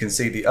 you can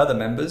see the other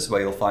members where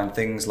you'll find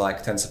things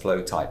like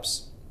TensorFlow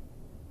types.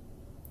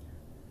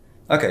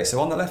 Okay, so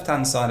on the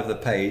left-hand side of the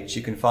page,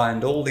 you can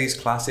find all these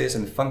classes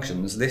and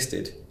functions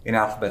listed in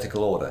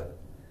alphabetical order,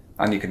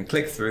 and you can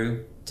click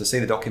through to see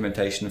the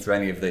documentation for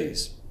any of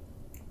these.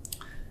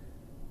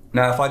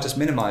 Now, if I just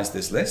minimize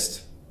this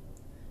list,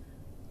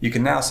 you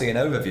can now see an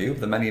overview of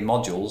the many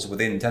modules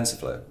within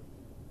TensorFlow.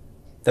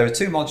 There are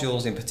two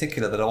modules in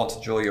particular that I want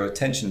to draw your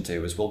attention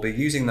to, as we'll be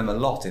using them a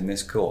lot in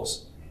this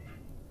course.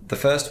 The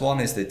first one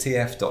is the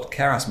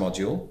tf.keras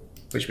module,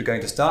 which we're going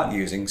to start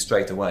using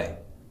straight away.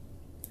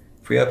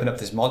 If we open up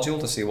this module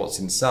to see what's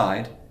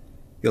inside,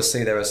 you'll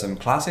see there are some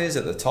classes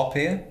at the top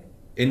here,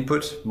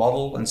 input,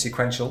 model, and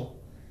sequential,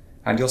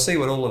 and you'll see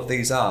what all of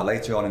these are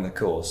later on in the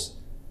course.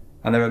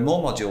 And there are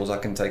more modules I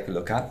can take a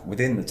look at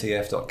within the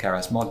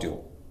tf.keras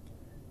module.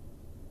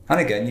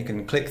 And again, you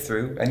can click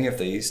through any of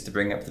these to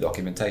bring up the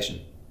documentation.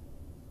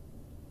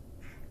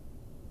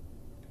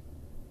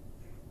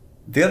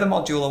 The other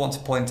module I want to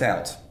point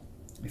out,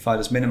 if I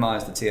just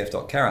minimize the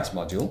tf.keras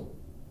module,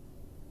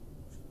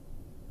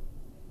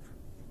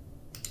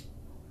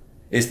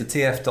 is the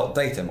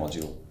tf.data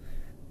module.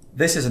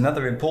 This is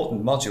another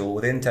important module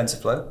within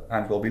TensorFlow,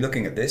 and we'll be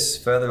looking at this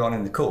further on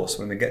in the course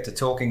when we get to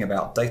talking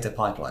about data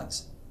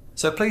pipelines.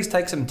 So please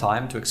take some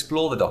time to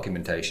explore the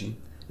documentation,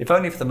 if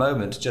only for the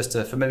moment just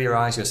to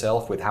familiarize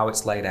yourself with how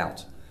it's laid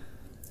out.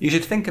 You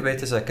should think of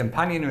it as a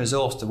companion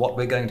resource to what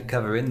we're going to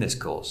cover in this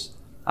course,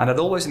 and I'd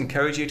always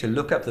encourage you to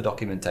look up the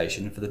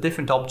documentation for the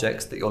different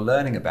objects that you're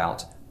learning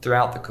about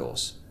throughout the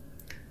course.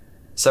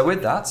 So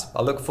with that,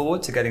 I look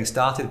forward to getting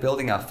started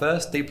building our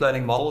first deep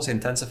learning models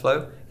in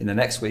TensorFlow in the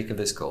next week of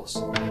this course.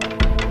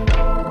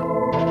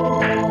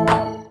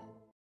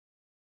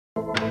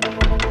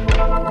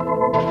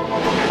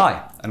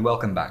 Hi, and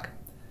welcome back.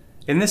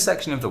 In this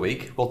section of the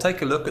week, we'll take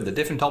a look at the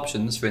different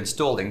options for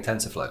installing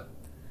TensorFlow.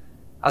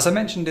 As I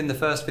mentioned in the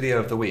first video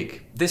of the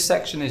week, this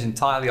section is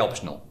entirely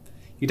optional.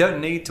 You don't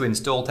need to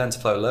install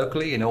TensorFlow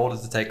locally in order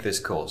to take this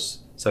course,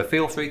 so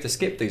feel free to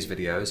skip these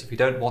videos if you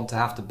don't want to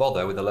have to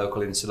bother with a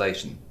local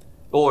installation,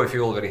 or if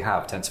you already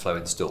have TensorFlow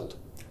installed.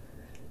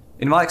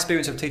 In my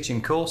experience of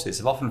teaching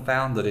courses, I've often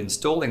found that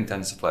installing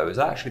TensorFlow is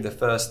actually the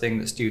first thing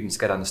that students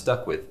get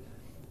unstuck with,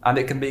 and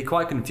it can be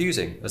quite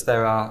confusing as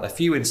there are a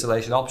few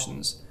installation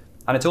options,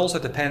 and it also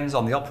depends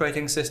on the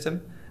operating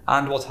system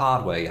and what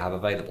hardware you have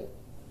available.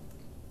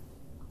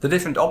 The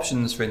different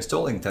options for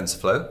installing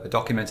TensorFlow are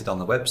documented on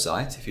the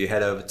website if you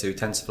head over to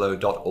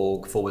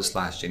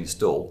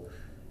tensorflow.org/install.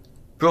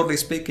 Broadly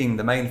speaking,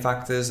 the main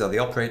factors are the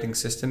operating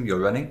system you're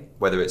running,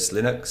 whether it's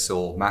Linux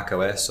or Mac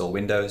OS or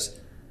Windows,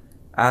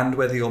 and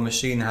whether your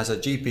machine has a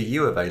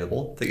GPU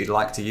available that you'd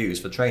like to use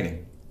for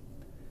training.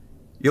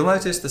 You'll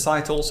notice the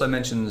site also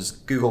mentions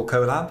Google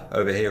Colab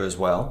over here as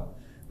well,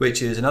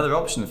 which is another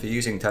option for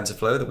using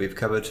TensorFlow that we've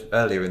covered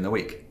earlier in the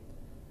week.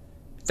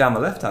 Down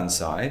the left-hand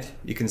side,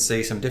 you can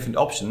see some different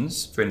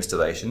options for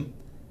installation,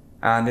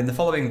 and in the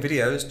following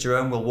videos,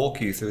 Jerome will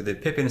walk you through the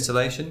pip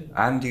installation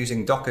and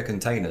using Docker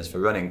containers for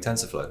running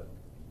TensorFlow.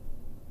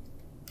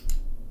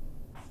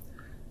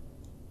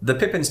 The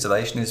pip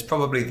installation is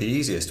probably the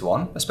easiest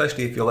one,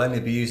 especially if you'll only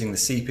be using the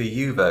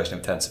CPU version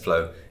of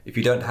TensorFlow if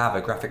you don't have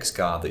a graphics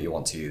card that you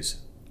want to use.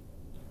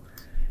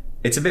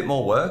 It's a bit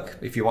more work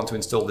if you want to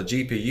install the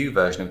GPU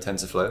version of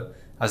TensorFlow,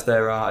 as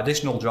there are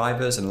additional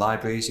drivers and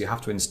libraries you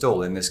have to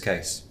install in this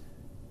case.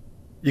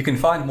 You can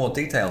find more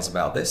details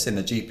about this in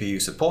the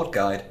GPU support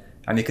guide,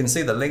 and you can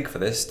see the link for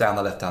this down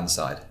the left-hand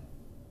side.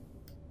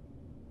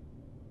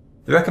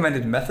 The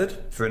recommended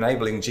method for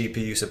enabling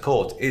GPU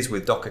support is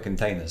with Docker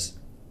containers.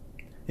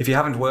 If you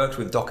haven't worked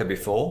with Docker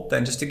before,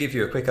 then just to give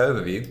you a quick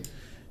overview,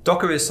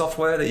 Docker is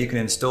software that you can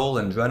install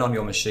and run on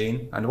your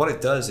machine, and what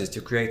it does is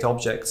to create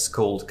objects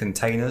called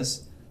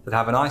containers that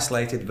have an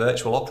isolated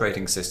virtual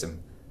operating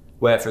system,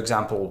 where, for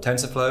example,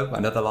 TensorFlow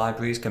and other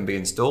libraries can be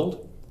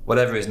installed,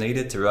 whatever is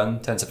needed to run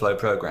TensorFlow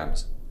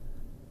programs.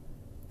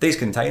 These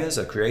containers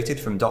are created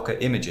from Docker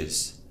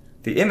images.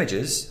 The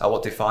images are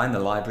what define the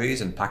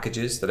libraries and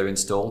packages that are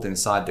installed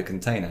inside the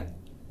container.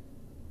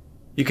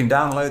 You can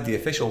download the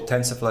official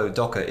TensorFlow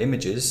Docker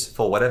images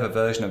for whatever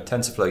version of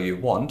TensorFlow you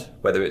want,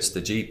 whether it's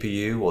the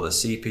GPU or the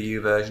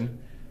CPU version,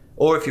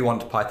 or if you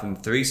want Python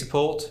 3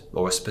 support,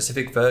 or a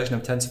specific version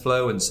of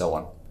TensorFlow, and so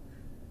on.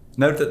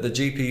 Note that the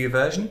GPU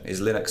version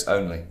is Linux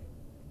only.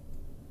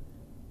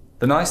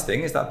 The nice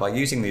thing is that by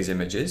using these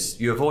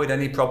images, you avoid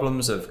any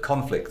problems of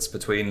conflicts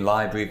between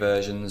library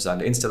versions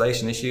and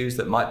installation issues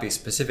that might be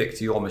specific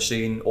to your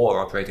machine or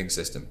operating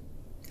system.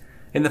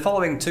 In the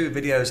following two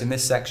videos in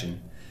this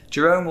section,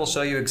 Jerome will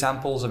show you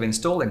examples of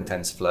installing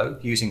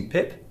TensorFlow using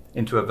pip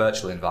into a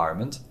virtual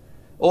environment,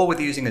 or with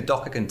using a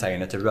Docker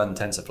container to run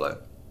TensorFlow.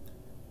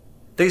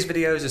 These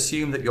videos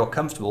assume that you're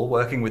comfortable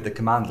working with the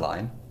command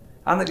line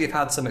and that you've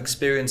had some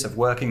experience of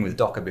working with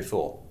Docker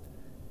before.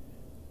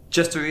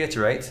 Just to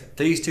reiterate,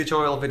 these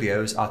tutorial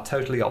videos are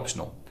totally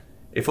optional.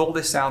 If all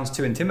this sounds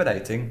too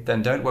intimidating,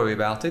 then don't worry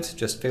about it,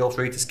 just feel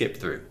free to skip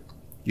through.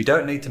 You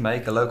don't need to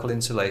make a local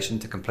installation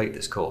to complete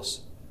this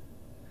course.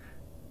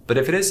 But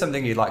if it is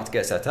something you'd like to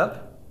get set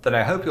up, then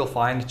I hope you'll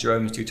find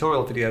Jerome's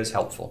tutorial videos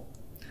helpful.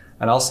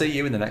 And I'll see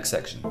you in the next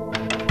section.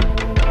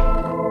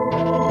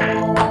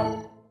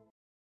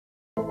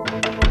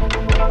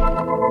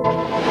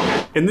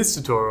 In this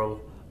tutorial,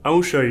 I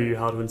will show you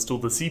how to install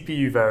the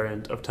CPU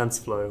variant of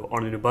TensorFlow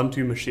on an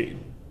Ubuntu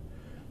machine.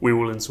 We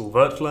will install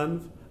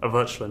virtualenv, a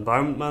virtual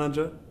environment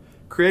manager,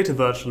 create a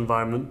virtual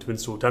environment to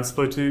install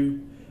TensorFlow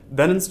 2,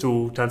 then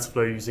install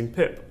TensorFlow using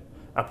pip,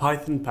 a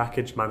Python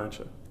package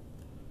manager.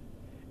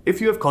 If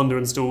you have Conda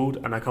installed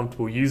and are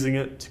comfortable using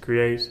it to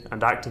create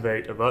and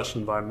activate a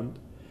virtual environment,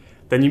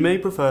 then you may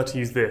prefer to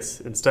use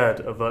this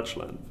instead of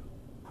virtualenv.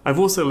 I've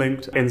also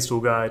linked an install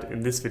guide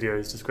in this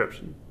video's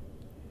description.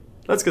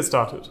 Let's get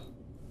started.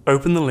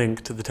 Open the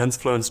link to the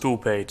TensorFlow install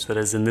page that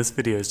is in this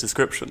video's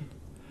description.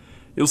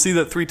 You'll see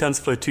that 3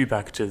 TensorFlow 2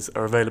 packages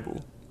are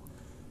available: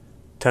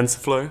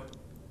 TensorFlow,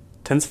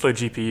 TensorFlow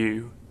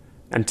GPU,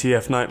 and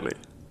TF Nightly.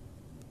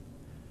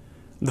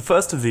 The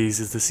first of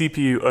these is the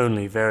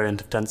CPU-only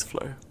variant of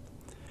TensorFlow.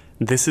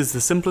 This is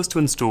the simplest to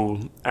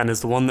install and is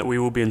the one that we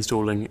will be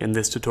installing in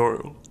this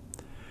tutorial.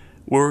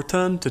 We'll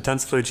return to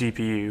TensorFlow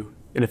GPU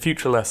in a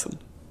future lesson.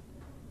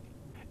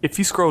 If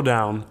you scroll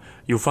down,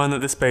 you'll find that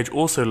this page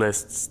also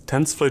lists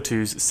TensorFlow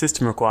 2's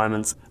system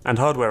requirements and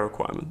hardware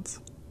requirements.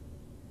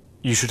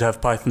 You should have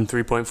Python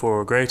 3.4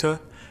 or greater,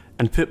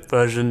 and pip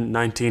version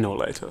 19 or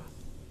later.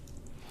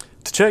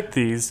 To check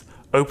these,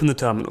 open the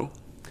terminal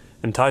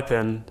and type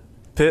in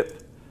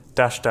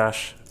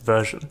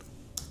pip-version.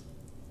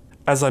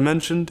 As I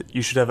mentioned,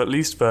 you should have at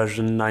least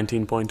version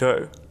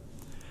 19.0.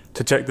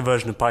 To check the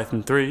version of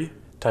Python 3,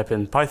 type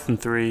in Python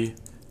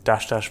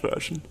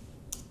 3-version.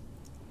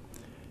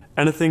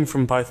 Anything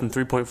from Python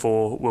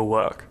 3.4 will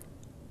work.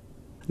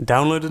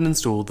 Download and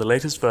install the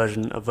latest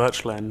version of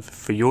virtualenv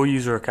for your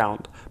user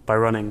account by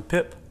running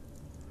pip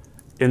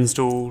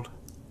install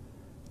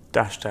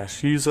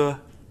 --user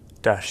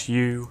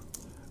 -u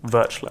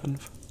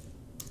virtualenv.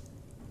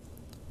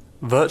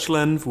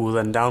 Virtualenv will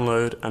then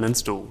download and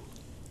install.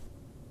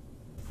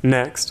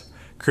 Next,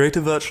 create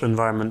a virtual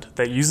environment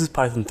that uses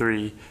Python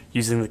 3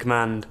 using the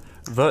command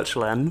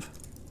virtualenv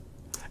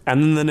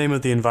and then the name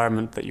of the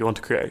environment that you want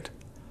to create.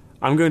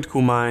 I'm going to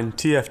call mine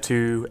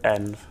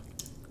tf2env.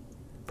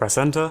 Press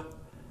enter,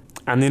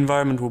 and the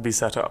environment will be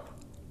set up.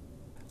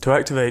 To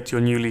activate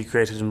your newly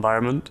created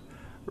environment,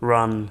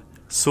 run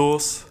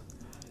source,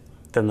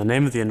 then the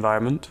name of the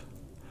environment,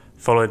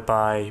 followed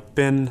by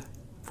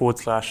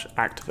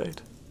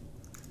bin/activate.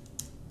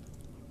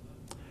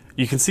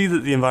 You can see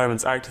that the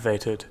environment's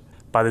activated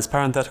by this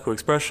parenthetical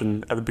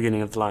expression at the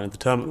beginning of the line of the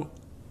terminal.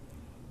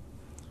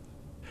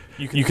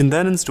 You can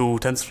then install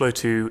TensorFlow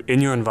 2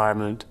 in your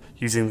environment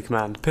using the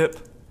command pip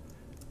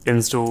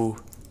install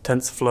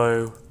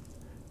TensorFlow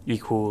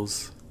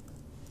equals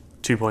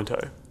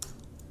 2.0.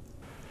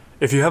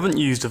 If you haven't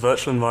used a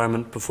virtual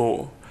environment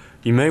before,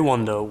 you may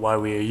wonder why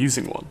we are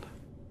using one.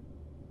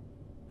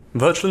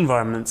 Virtual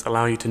environments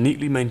allow you to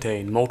neatly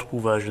maintain multiple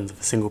versions of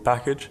a single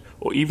package,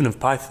 or even of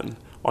Python,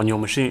 on your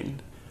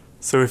machine.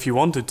 So if you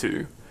wanted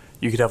to,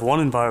 you could have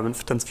one environment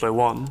for TensorFlow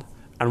 1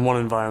 and one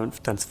environment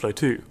for TensorFlow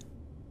 2.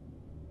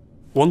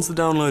 Once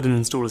the download and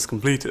install is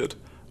completed,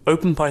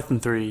 open Python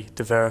 3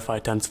 to verify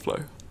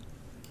TensorFlow.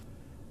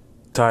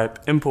 Type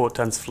import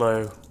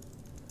TensorFlow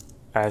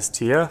as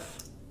tf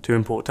to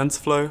import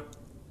TensorFlow,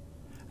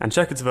 and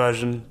check its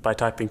version by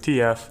typing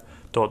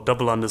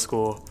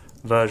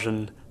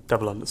tf._version_.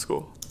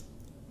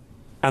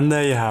 And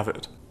there you have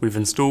it. We've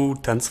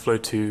installed TensorFlow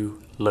 2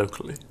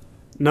 locally.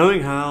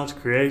 Knowing how to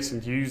create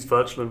and use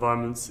virtual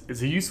environments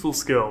is a useful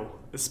skill,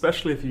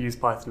 especially if you use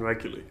Python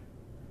regularly.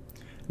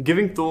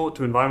 Giving thought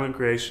to environment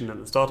creation at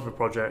the start of a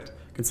project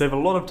can save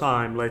a lot of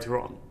time later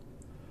on.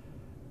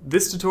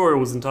 This tutorial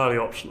was entirely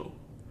optional.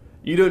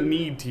 You don't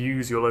need to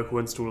use your local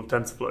install of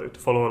TensorFlow to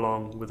follow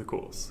along with the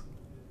course.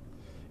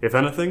 If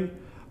anything,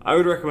 I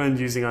would recommend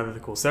using either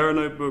the Coursera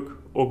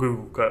notebook or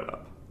Google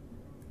Colab.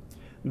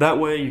 That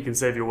way you can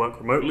save your work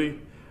remotely,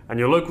 and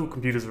your local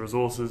computer's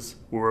resources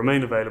will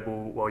remain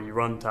available while you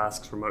run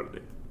tasks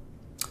remotely.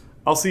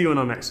 I'll see you in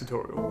our next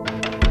tutorial.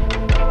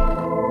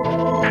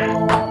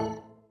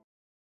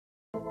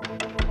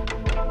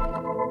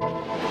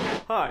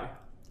 Hi,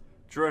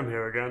 Jerome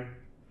here again.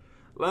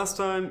 Last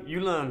time you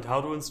learned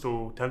how to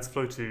install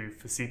TensorFlow 2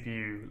 for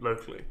CPU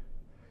locally.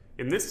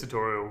 In this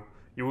tutorial,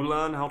 you will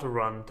learn how to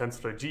run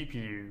TensorFlow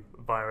GPU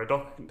via a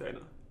Docker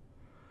container.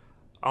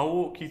 I'll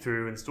walk you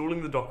through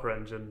installing the Docker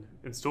engine,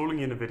 installing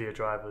your NVIDIA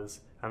drivers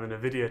and the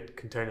NVIDIA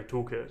Container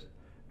Toolkit,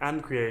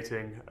 and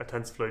creating a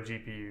TensorFlow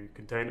GPU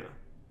container.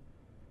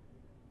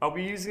 I'll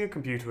be using a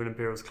computer in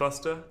Imperial's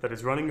cluster that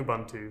is running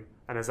Ubuntu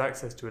and has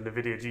access to a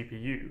NVIDIA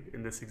GPU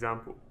in this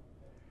example.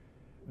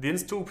 The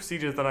install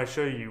procedure that I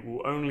show you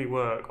will only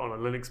work on a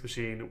Linux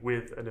machine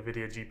with a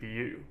NVIDIA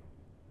GPU.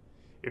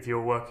 If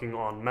you're working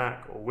on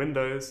Mac or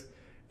Windows,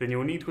 then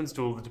you'll need to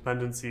install the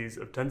dependencies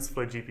of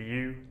TensorFlow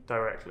GPU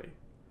directly.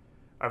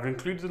 I've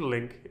included a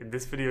link in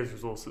this video's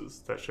resources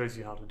that shows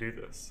you how to do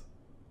this.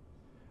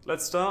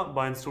 Let's start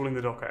by installing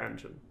the Docker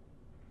engine.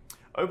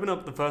 Open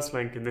up the first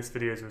link in this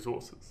video's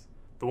resources,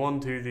 the one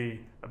to the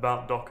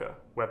About Docker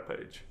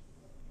webpage.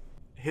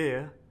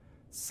 Here,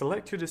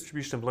 select your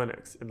distribution of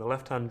Linux in the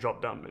left-hand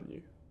drop-down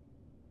menu.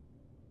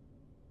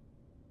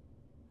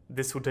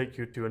 This will take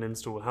you to an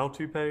install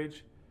how-to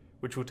page,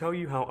 which will tell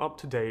you how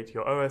up-to-date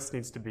your OS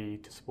needs to be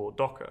to support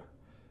Docker,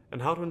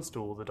 and how to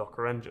install the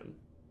Docker engine.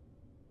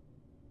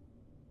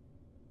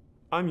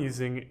 I'm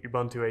using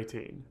Ubuntu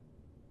 18.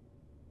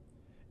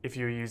 If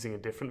you're using a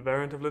different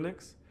variant of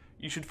Linux,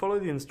 you should follow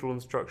the install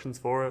instructions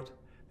for it,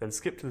 then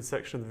skip to the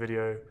section of the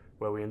video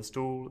where we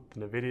install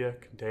the NVIDIA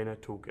Container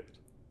Toolkit.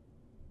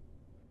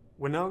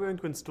 We're now going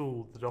to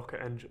install the Docker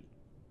engine.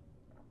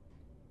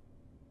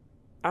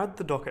 Add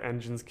the Docker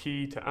engine's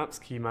key to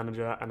Apps Key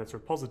Manager and its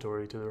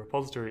repository to the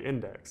repository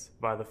index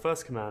via the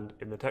first command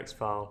in the text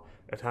file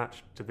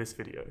attached to this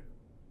video.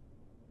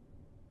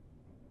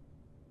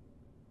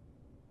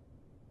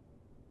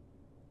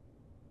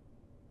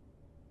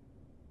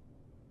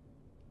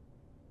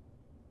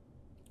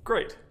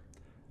 Great!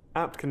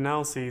 apt can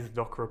now see the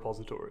Docker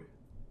repository.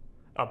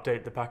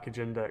 Update the package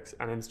index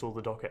and install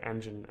the Docker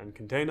engine and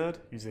container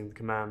using the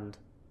command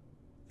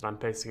that I'm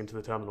pasting into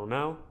the terminal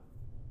now.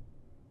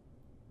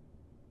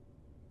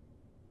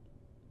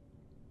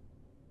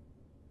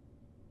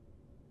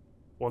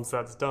 Once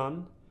that's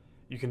done,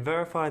 you can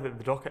verify that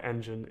the Docker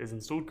engine is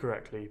installed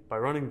correctly by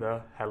running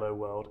the hello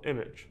world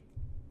image.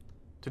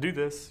 To do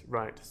this,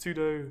 write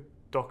sudo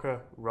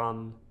docker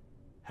run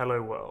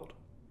hello world.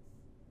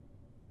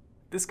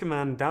 This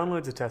command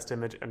downloads a test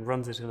image and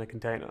runs it in a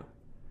container.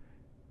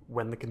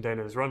 When the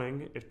container is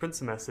running, it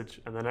prints a message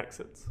and then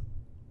exits.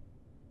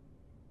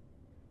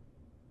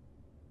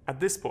 At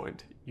this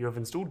point, you have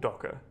installed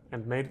Docker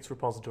and made its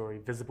repository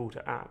visible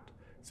to apt,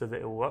 so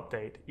that it will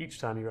update each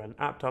time you run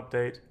apt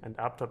update and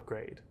apt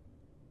upgrade.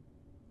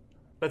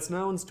 Let's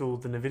now install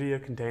the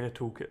NVIDIA Container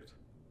Toolkit.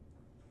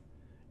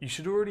 You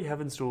should already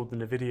have installed the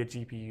NVIDIA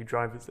GPU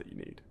drivers that you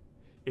need.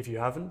 If you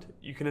haven't,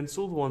 you can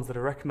install the ones that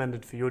are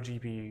recommended for your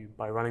GPU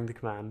by running the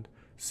command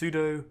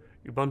sudo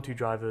ubuntu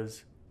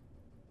drivers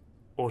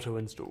auto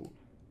install.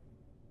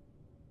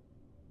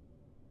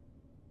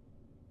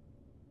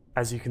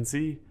 As you can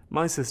see,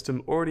 my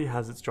system already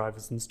has its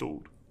drivers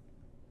installed.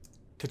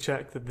 To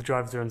check that the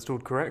drivers are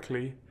installed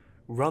correctly,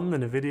 run the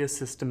NVIDIA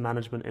System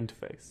Management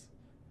Interface.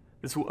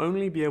 This will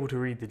only be able to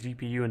read the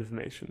GPU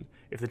information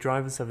if the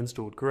drivers have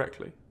installed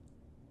correctly.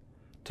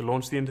 To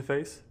launch the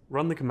interface,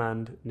 run the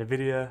command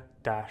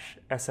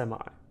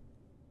nvidia-smi.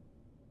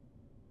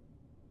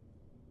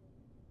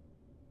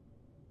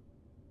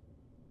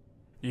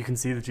 You can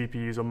see the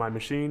GPUs on my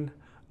machine,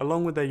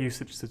 along with their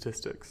usage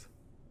statistics.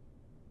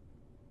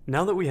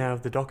 Now that we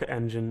have the Docker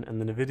engine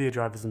and the NVIDIA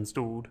drivers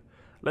installed,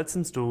 let's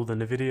install the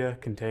NVIDIA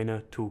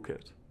Container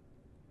Toolkit.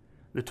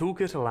 The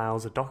toolkit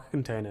allows a Docker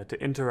container to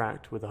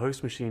interact with the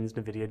host machine's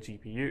NVIDIA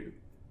GPU.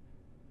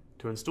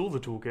 To install the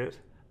toolkit,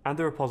 add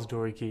the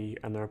repository key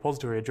and the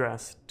repository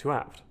address to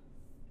apt.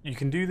 You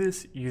can do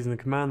this using the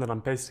command that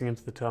I'm pasting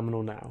into the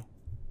terminal now.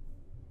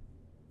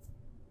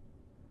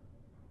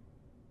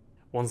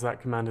 Once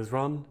that command is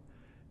run,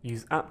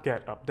 use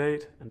apt-get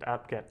update and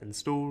apt-get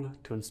install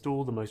to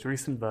install the most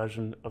recent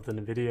version of the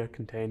NVIDIA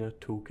Container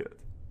Toolkit.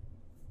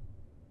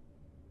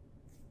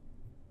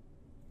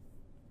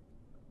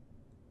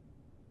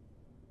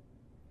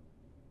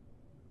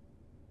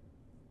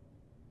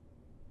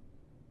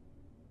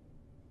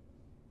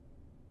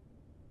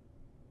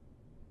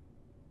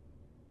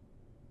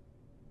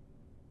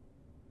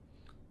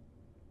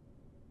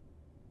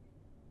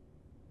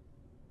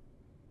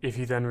 If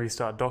you then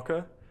restart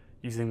Docker,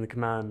 using the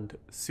command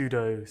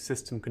sudo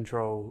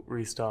systemcontrol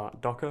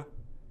restart docker,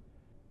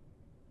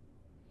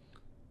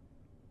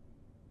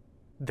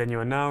 then you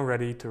are now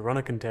ready to run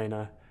a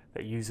container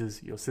that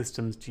uses your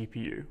system's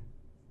GPU.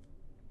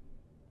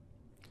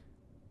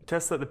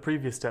 Test that the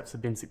previous steps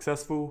have been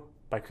successful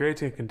by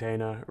creating a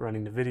container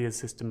running NVIDIA's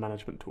system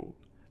management tool,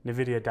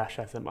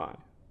 nvidia-smi.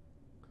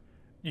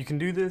 You can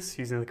do this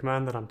using the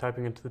command that I'm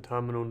typing into the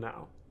terminal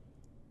now.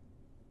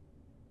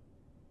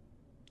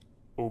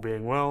 All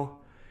being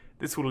well,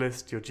 this will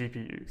list your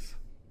GPUs.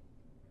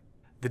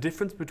 The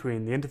difference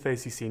between the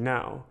interface you see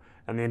now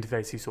and the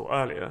interface you saw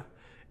earlier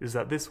is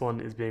that this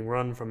one is being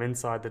run from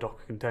inside the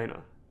Docker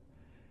container.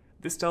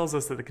 This tells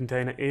us that the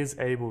container is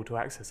able to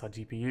access our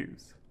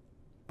GPUs.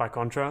 By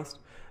contrast,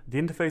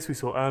 the interface we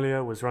saw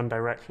earlier was run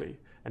directly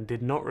and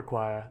did not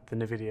require the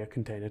NVIDIA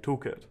Container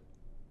Toolkit.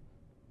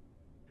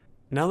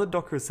 Now that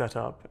Docker is set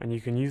up and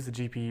you can use the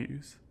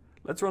GPUs,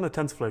 let's run a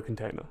TensorFlow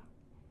container.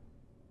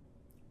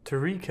 To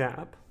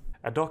recap,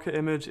 a Docker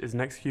image is an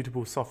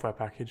executable software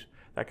package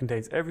that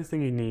contains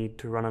everything you need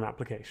to run an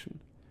application.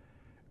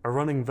 A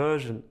running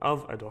version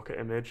of a Docker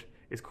image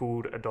is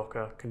called a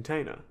Docker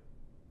container.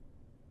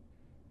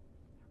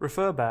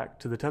 refer back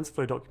to the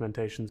TensorFlow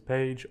documentations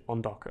page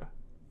on Docker.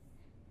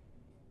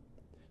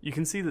 You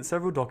can see that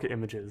several Docker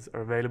images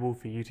are available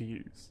for you to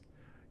use.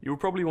 You will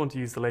probably want to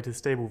use the latest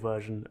stable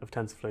version of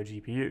TensorFlow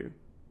GPU.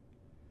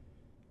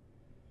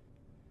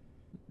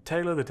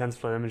 Tailor the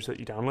TensorFlow image that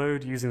you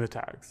download using the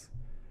tags.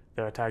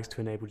 There are tags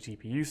to enable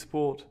GPU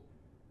support,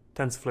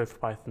 TensorFlow for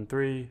Python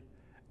 3,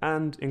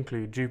 and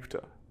include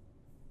Jupyter.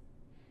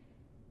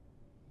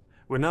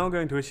 We're now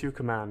going to issue a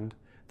command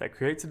that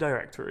creates a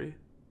directory,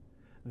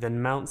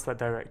 then mounts that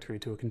directory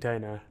to a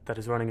container that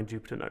is running a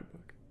Jupyter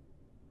notebook.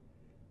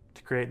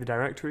 To create the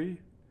directory,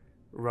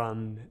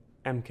 run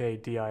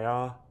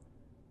mkdir,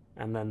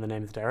 and then the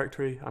name of the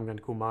directory. I'm going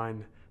to call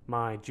mine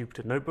my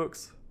Jupyter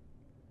notebooks.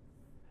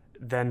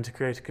 Then to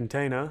create a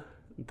container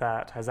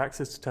that has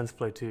access to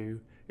TensorFlow 2,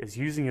 is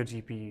using your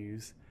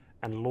GPUs,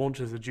 and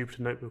launches a Jupyter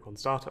notebook on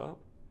startup,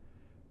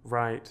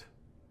 write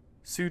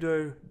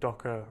sudo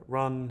docker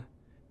run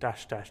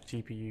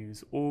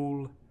 --gpus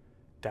all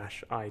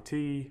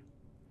 -it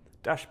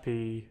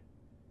 -p,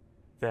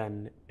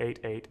 then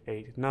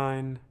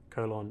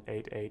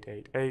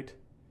 8889:8888,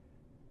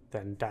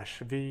 then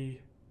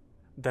 -v,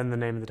 then the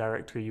name of the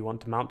directory you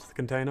want to mount to the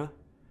container.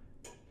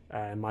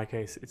 In my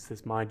case, it's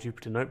this my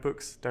Jupyter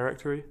notebooks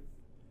directory,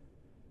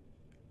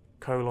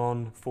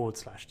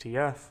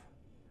 :/tf,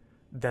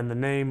 then the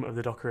name of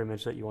the Docker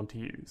image that you want to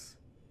use.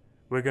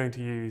 We're going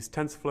to use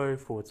TensorFlow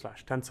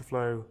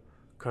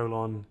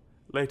 /TensorFlow :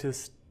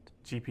 latest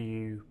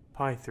GPU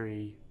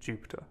Pi3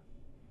 Jupyter.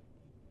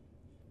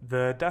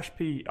 The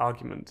 -p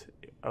argument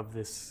of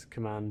this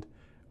command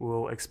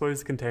will expose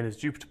the container's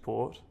Jupyter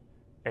port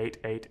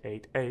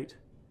 8888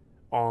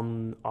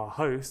 on our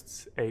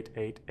host's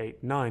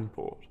 8889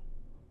 port.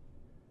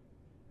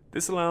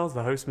 This allows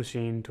the host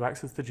machine to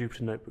access the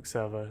Jupyter Notebook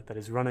server that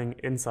is running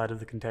inside of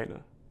the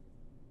container.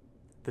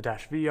 The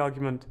 -v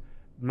argument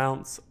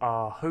mounts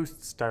our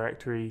host's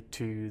directory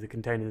to the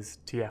container's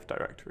TF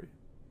directory.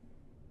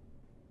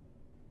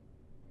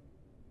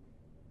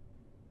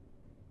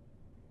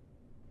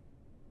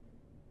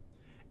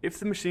 If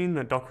the machine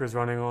that Docker is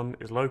running on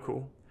is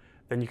local,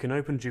 then you can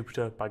open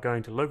Jupyter by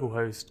going to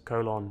localhost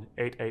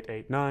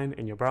 :8889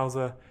 in your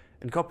browser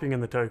and copying in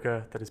the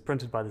token that is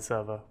printed by the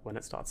server when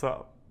it starts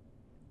up.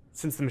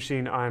 Since the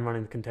machine I am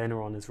running the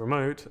container on is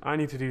remote, I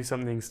need to do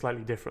something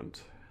slightly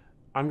different.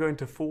 I'm going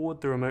to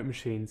forward the remote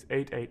machine's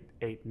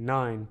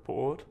 8889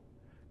 port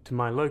to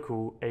my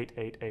local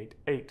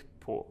 8888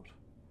 port,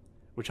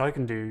 which I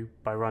can do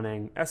by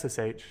running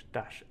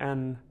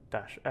ssh-n-f-l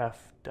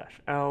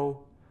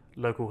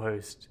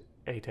localhost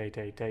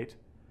 8888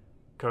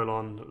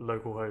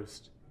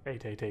 :localhost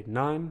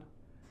 8889,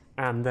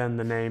 and then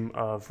the name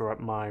of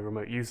my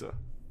remote user.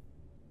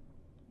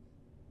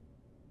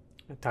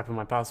 I type in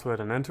my password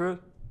and enter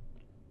it.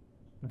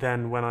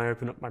 Then when I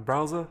open up my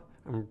browser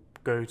and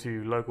go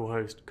to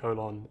localhost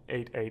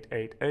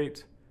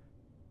 :8888,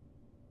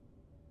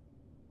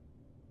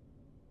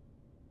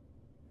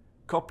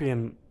 copy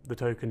in the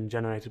token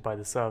generated by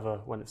the server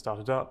when it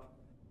started up,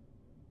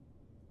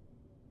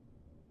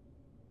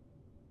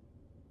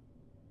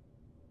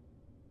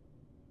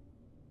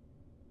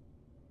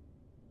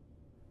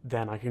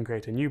 then I can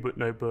create a new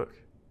notebook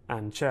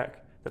and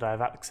check that I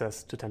have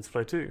access to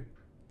TensorFlow 2,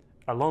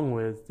 along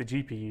with the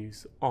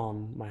GPUs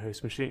on my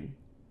host machine.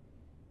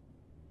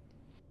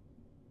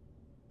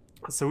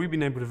 So we've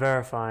been able to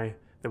verify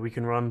that we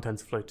can run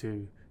TensorFlow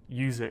 2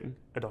 using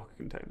a Docker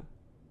container.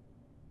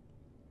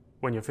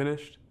 When you're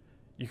finished,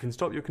 you can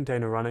stop your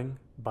container running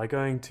by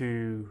going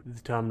to the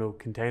terminal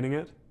containing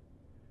it,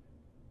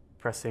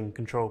 pressing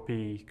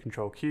Ctrl+P,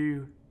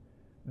 Ctrl+Q,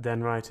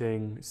 then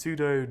writing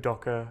sudo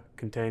docker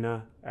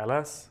container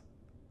ls,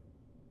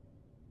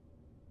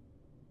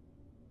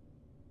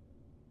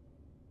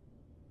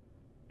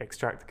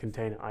 extract the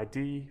container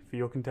ID for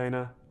your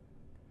container,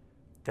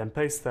 then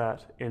paste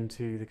that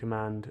into the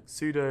command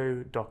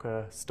sudo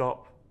docker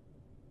stop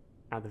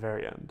at the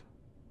very end.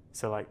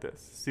 So like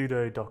this,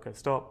 sudo docker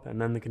stop,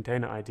 and then the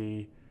container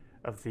ID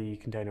of the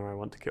container I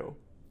want to kill.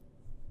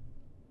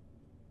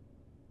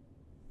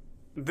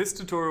 This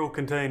tutorial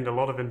contained a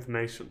lot of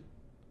information.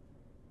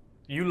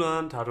 You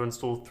learned how to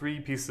install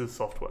 3 pieces of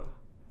software: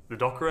 the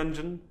Docker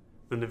engine,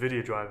 the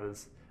NVIDIA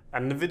drivers,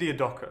 and NVIDIA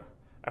Docker,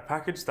 a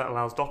package that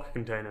allows Docker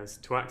containers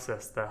to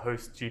access their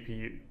host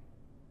GPU.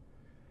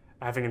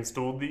 Having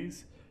installed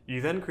these, you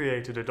then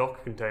created a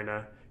Docker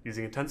container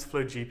using a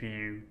TensorFlow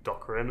GPU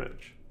Docker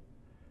image.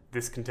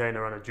 This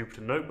container ran a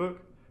Jupyter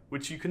notebook,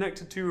 which you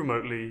connected to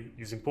remotely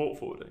using port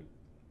forwarding.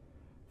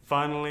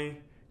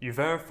 Finally, you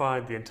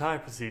verified the entire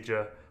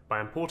procedure by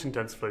importing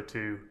TensorFlow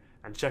 2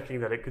 and checking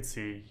that it could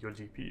see your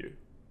GPU.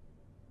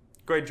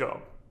 Great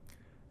job.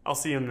 I'll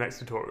see you in the next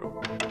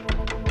tutorial.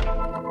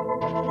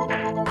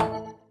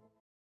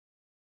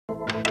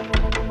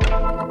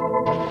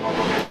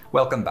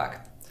 Welcome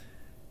back.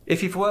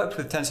 If you've worked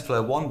with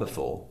TensorFlow 1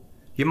 before,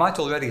 you might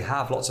already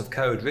have lots of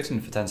code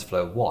written for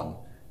TensorFlow 1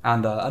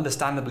 and are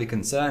understandably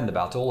concerned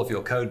about all of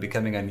your code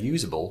becoming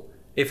unusable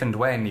if and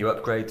when you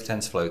upgrade to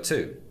TensorFlow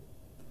 2.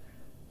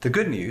 The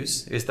good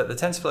news is that the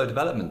TensorFlow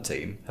development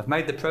team have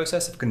made the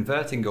process of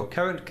converting your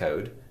current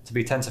code to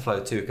be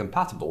TensorFlow 2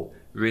 compatible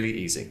really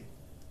easy.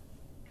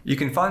 You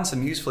can find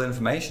some useful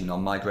information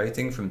on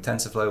migrating from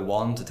TensorFlow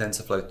 1 to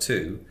TensorFlow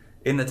 2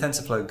 in the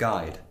TensorFlow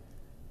guide.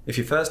 If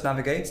you first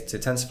navigate to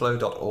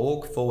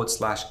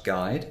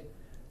tensorflow.org/guide,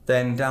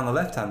 then down the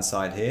left-hand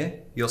side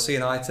here, you'll see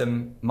an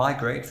item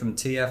Migrate from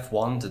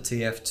TF1 to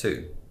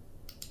TF2.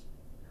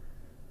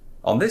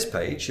 On this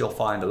page, you'll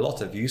find a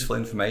lot of useful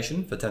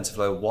information for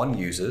TensorFlow 1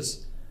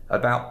 users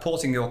about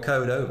porting your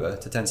code over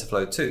to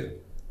TensorFlow 2.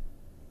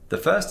 The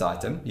first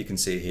item you can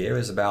see here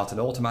is about an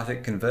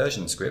automatic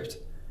conversion script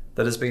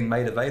that has been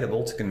made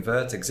available to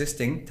convert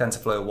existing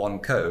TensorFlow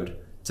 1 code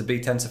to be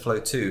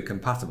TensorFlow 2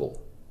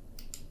 compatible.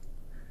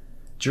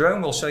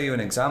 Jerome will show you an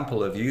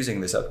example of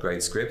using this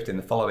upgrade script in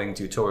the following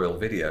tutorial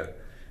video.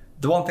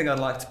 The one thing I'd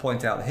like to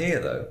point out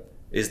here, though,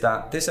 is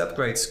that this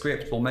upgrade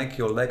script will make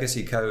your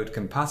legacy code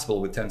compatible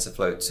with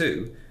TensorFlow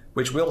 2,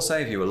 which will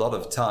save you a lot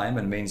of time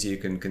and means you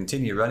can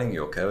continue running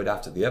your code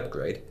after the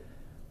upgrade,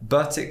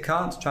 but it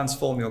can't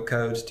transform your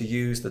code to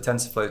use the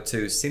TensorFlow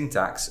 2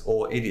 syntax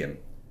or idiom.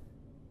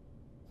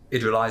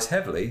 It relies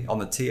heavily on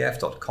the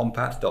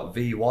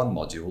tf.compat.v1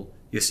 module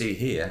you see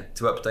here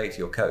to update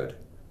your code.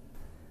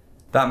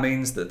 That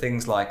means that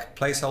things like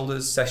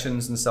placeholders,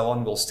 sessions, and so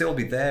on will still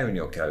be there in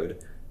your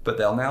code, but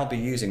they'll now be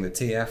using the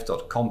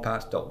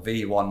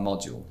tf.compat.v1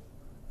 module.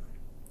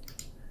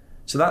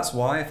 So that's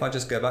why, if I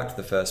just go back to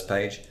the first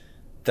page,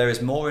 there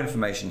is more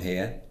information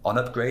here on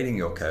upgrading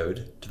your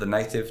code to the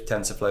native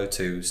TensorFlow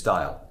 2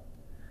 style.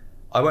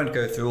 I won't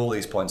go through all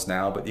these points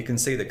now, but you can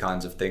see the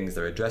kinds of things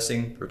they're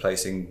addressing,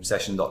 replacing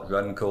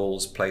session.run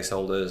calls,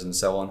 placeholders, and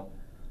so on.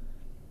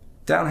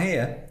 Down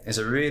here is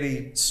a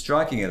really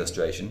striking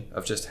illustration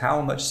of just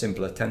how much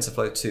simpler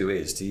TensorFlow 2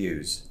 is to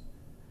use.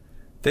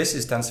 This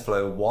is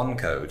TensorFlow 1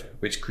 code,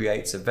 which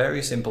creates a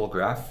very simple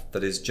graph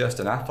that is just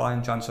an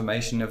affine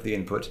transformation of the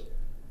input,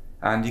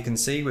 and you can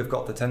see we've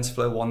got the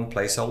TensorFlow 1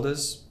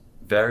 placeholders,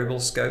 variable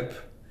scope,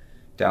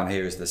 down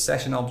here is the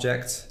session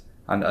object,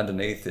 and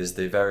underneath is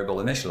the variable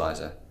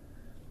initializer.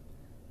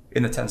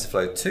 In the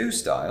TensorFlow 2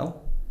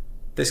 style,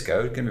 this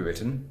code can be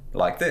written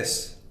like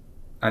this.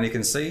 And you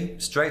can see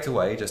straight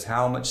away just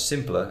how much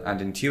simpler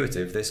and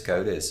intuitive this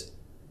code is.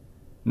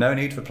 No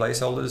need for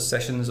placeholders,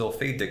 sessions, or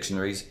feed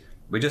dictionaries.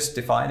 We're just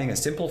defining a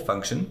simple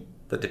function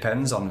that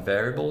depends on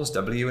variables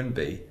w and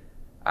b,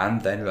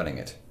 and then running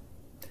it.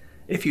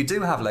 If you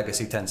do have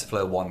legacy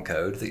TensorFlow 1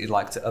 code that you'd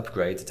like to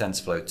upgrade to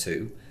TensorFlow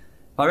 2,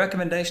 my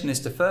recommendation is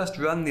to first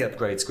run the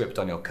upgrade script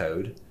on your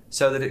code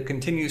so that it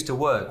continues to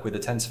work with the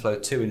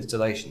TensorFlow 2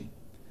 installation.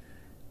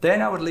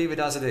 Then I would leave it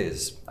as it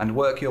is and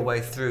work your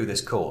way through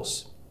this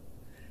course.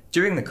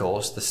 During the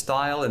course, the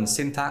style and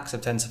syntax of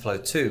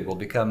TensorFlow 2 will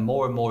become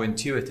more and more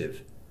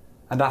intuitive,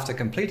 and after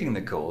completing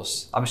the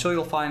course, I'm sure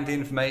you'll find the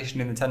information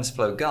in the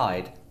TensorFlow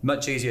guide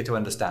much easier to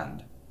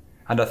understand,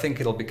 and I think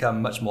it'll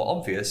become much more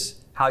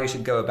obvious how you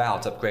should go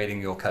about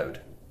upgrading your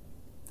code.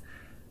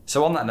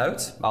 So on that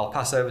note, I'll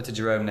pass over to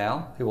Jerome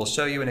now, who will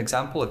show you an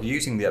example of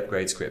using the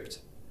upgrade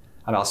script,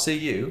 and I'll see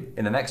you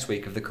in the next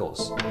week of the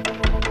course.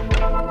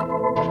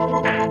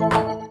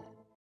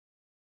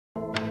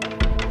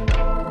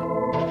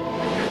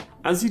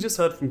 As you just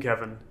heard from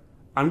Kevin,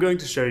 I'm going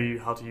to show you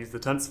how to use the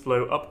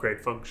TensorFlow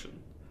upgrade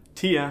function,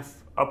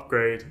 tf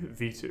upgrade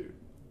v2.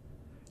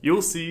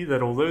 You'll see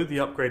that although the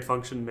upgrade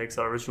function makes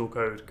our original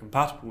code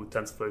compatible with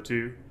TensorFlow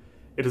 2,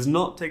 it does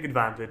not take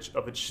advantage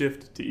of its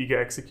shift to eager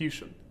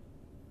execution.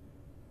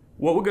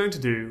 What we're going to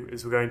do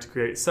is we're going to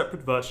create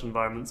separate virtual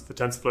environments for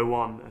TensorFlow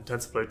 1 and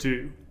TensorFlow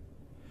 2,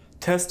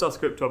 test our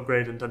script to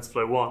upgrade in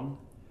TensorFlow 1,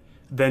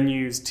 then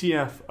use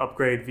tf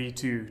upgrade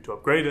v2 to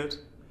upgrade it,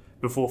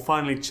 before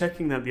finally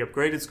checking that the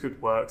upgraded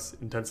script works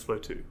in TensorFlow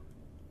 2.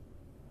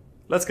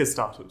 Let's get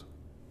started.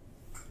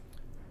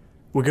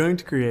 We're going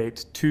to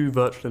create two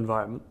virtual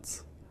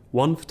environments,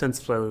 one for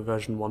TensorFlow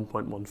version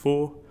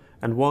 1.14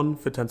 and one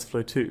for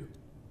TensorFlow 2.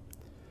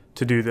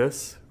 To do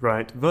this,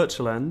 write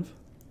virtualenv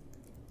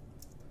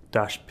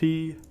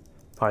 -p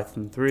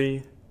python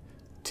 3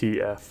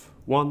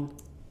 tf1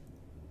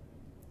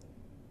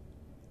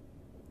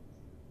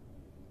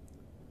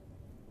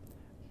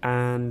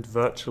 and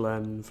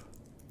virtualenv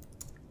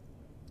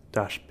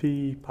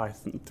 -p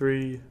python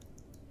 3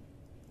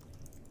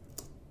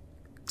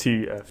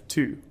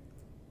 tf2.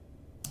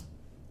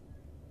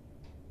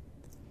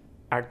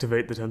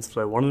 Activate the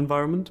TensorFlow 1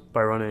 environment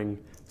by running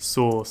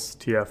source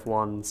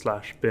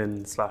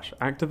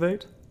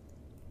tf1/bin/activate.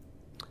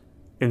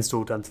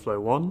 Install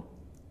TensorFlow 1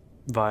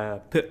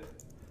 via pip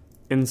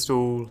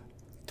install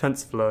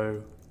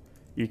TensorFlow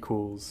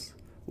equals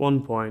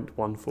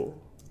 1.14.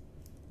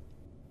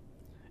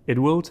 It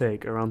will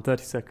take around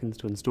 30 seconds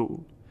to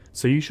install,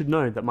 so you should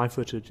know that my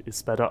footage is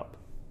sped up.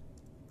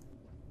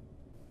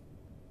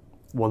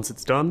 Once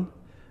it's done,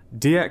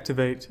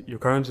 deactivate your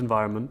current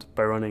environment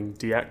by running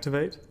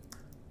deactivate.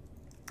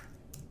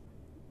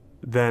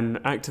 Then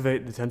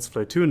activate the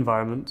TensorFlow 2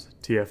 environment,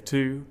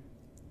 tf2,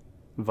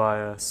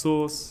 via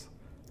source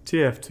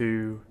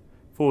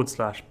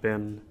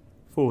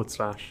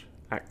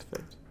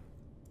tf2/bin/activate.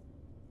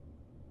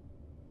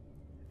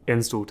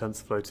 install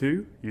TensorFlow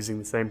 2 using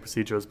the same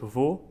procedure as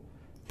before,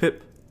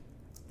 pip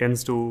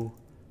install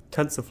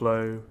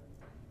TensorFlow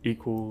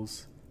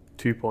equals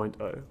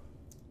 2.0.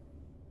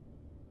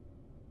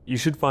 You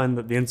should find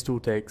that the install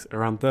takes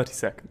around 30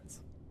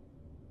 seconds.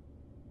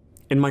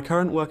 In my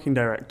current working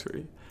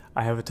directory,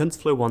 I have a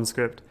TensorFlow 1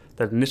 script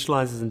that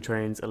initializes and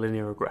trains a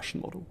linear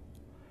regression model.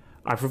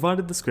 I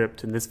provided the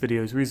script in this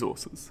video's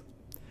resources.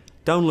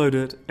 Download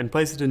it and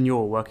place it in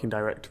your working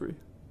directory.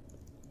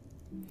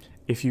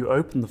 If you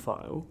open the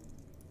file,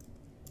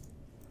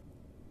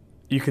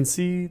 you can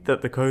see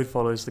that the code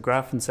follows the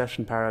graph and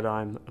session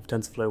paradigm of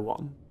TensorFlow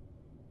 1.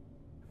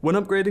 When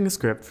upgrading a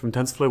script from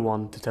TensorFlow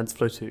 1 to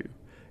TensorFlow 2,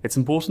 it's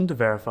important to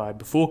verify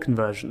before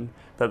conversion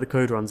that the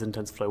code runs in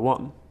TensorFlow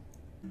 1.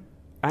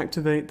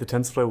 Activate the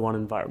TensorFlow 1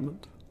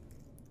 environment.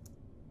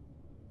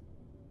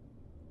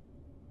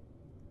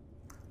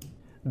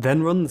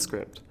 Then run the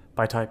script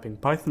by typing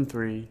Python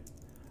 3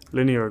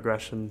 linear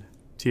regression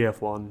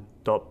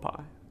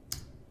tf1.py.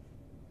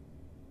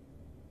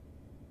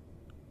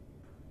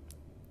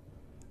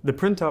 The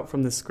printout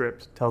from this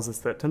script tells us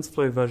that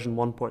TensorFlow version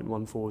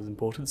 1.14 was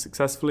imported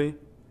successfully,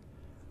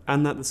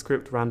 and that the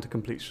script ran to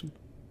completion.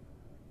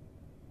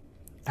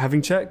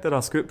 Having checked that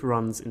our script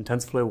runs in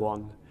TensorFlow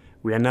 1,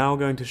 we are now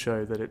going to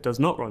show that it does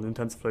not run in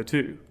TensorFlow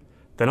 2,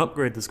 then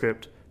upgrade the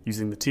script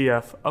using the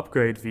tf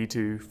upgrade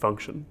v2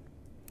 function.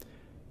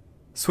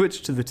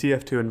 Switch to the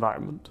tf2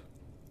 environment.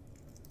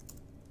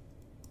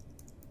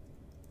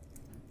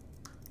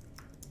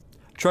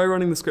 Try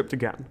running the script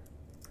again.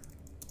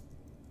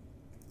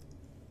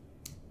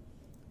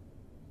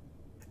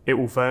 It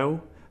will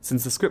fail,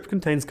 since the script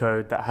contains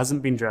code that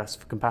hasn't been dressed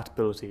for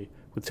compatibility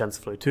with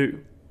TensorFlow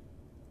 2.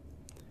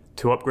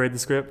 To upgrade the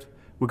script,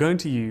 we're going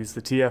to use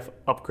the tf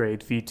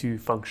upgrade v2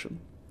 function.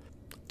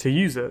 To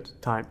use it,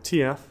 type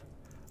tf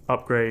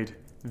upgrade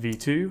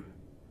v2,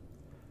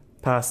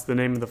 pass the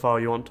name of the file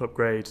you want to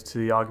upgrade to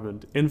the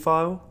argument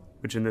in-file,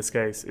 which in this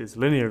case is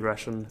linear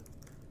regression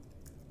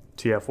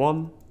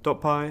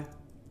tf1.py,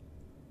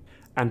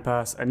 and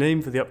pass a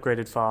name for the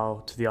upgraded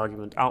file to the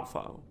argument out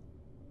file.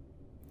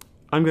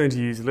 I'm going to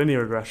use linear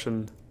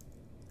regression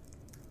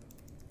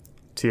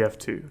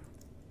tf2.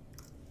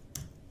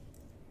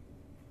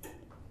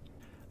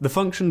 The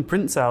function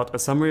prints out a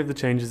summary of the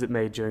changes it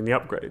made during the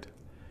upgrade.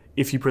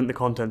 If you print the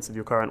contents of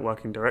your current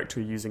working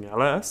directory using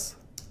ls,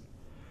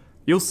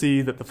 you'll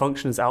see that the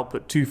function has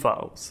output two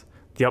files,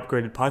 the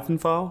upgraded Python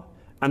file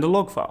and a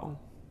log file.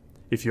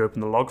 If you open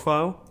the log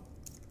file,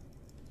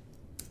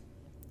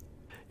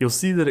 you'll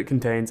see that it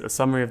contains a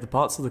summary of the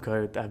parts of the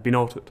code that have been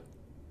altered.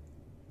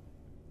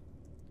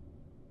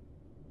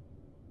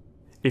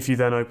 If you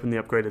then open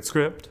the upgraded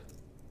script,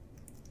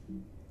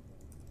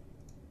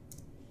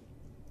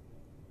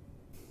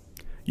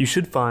 you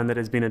should find that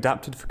it has been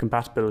adapted for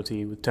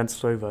compatibility with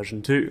TensorFlow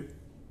version 2.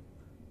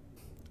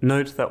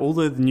 Note that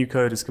although the new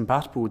code is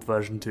compatible with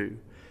version 2,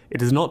 it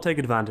does not take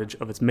advantage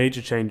of its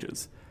major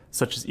changes,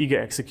 such as eager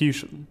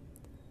execution.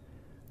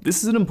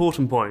 This is an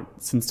important point,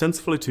 since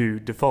TensorFlow 2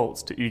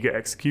 defaults to eager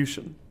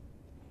execution.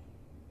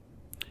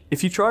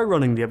 If you try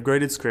running the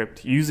upgraded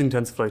script using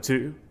TensorFlow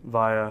 2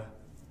 via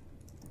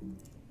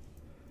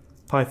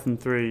Python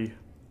 3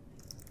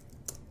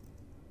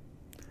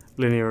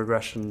 linear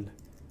regression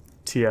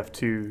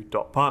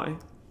tf2.py,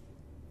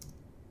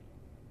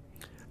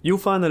 you'll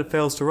find that it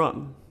fails to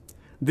run.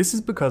 This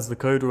is because the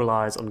code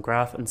relies on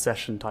graph and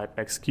session type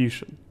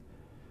execution.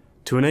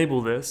 To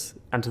enable this,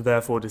 and to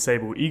therefore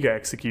disable eager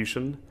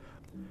execution,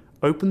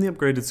 open the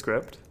upgraded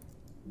script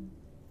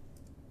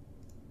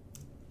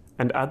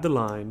and add the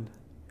line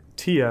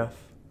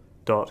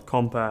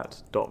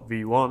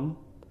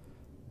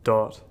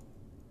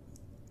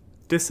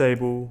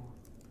tf.compat.v1.disable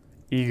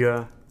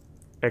eager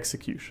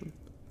execution.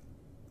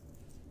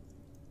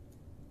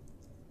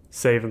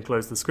 Save and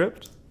close the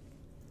script.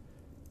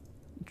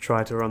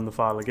 Try to run the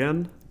file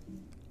again.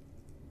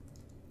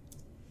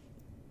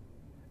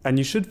 And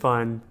you should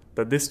find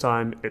that this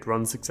time it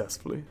runs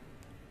successfully.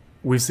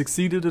 We've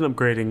succeeded in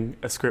upgrading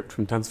a script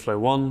from TensorFlow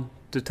 1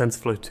 to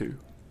TensorFlow 2.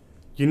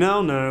 You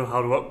now know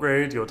how to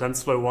upgrade your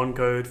TensorFlow 1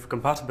 code for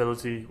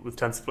compatibility with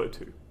TensorFlow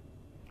 2.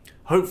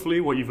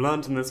 Hopefully what you've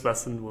learned in this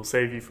lesson will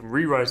save you from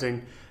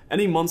rewriting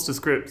any monster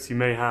scripts you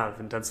may have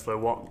in TensorFlow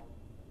 1.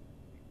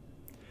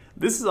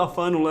 This is our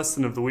final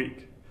lesson of the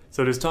week,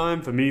 so it is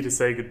time for me to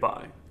say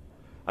goodbye.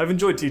 I've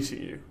enjoyed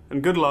teaching you,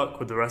 and good luck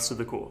with the rest of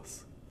the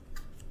course.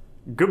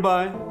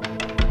 Goodbye!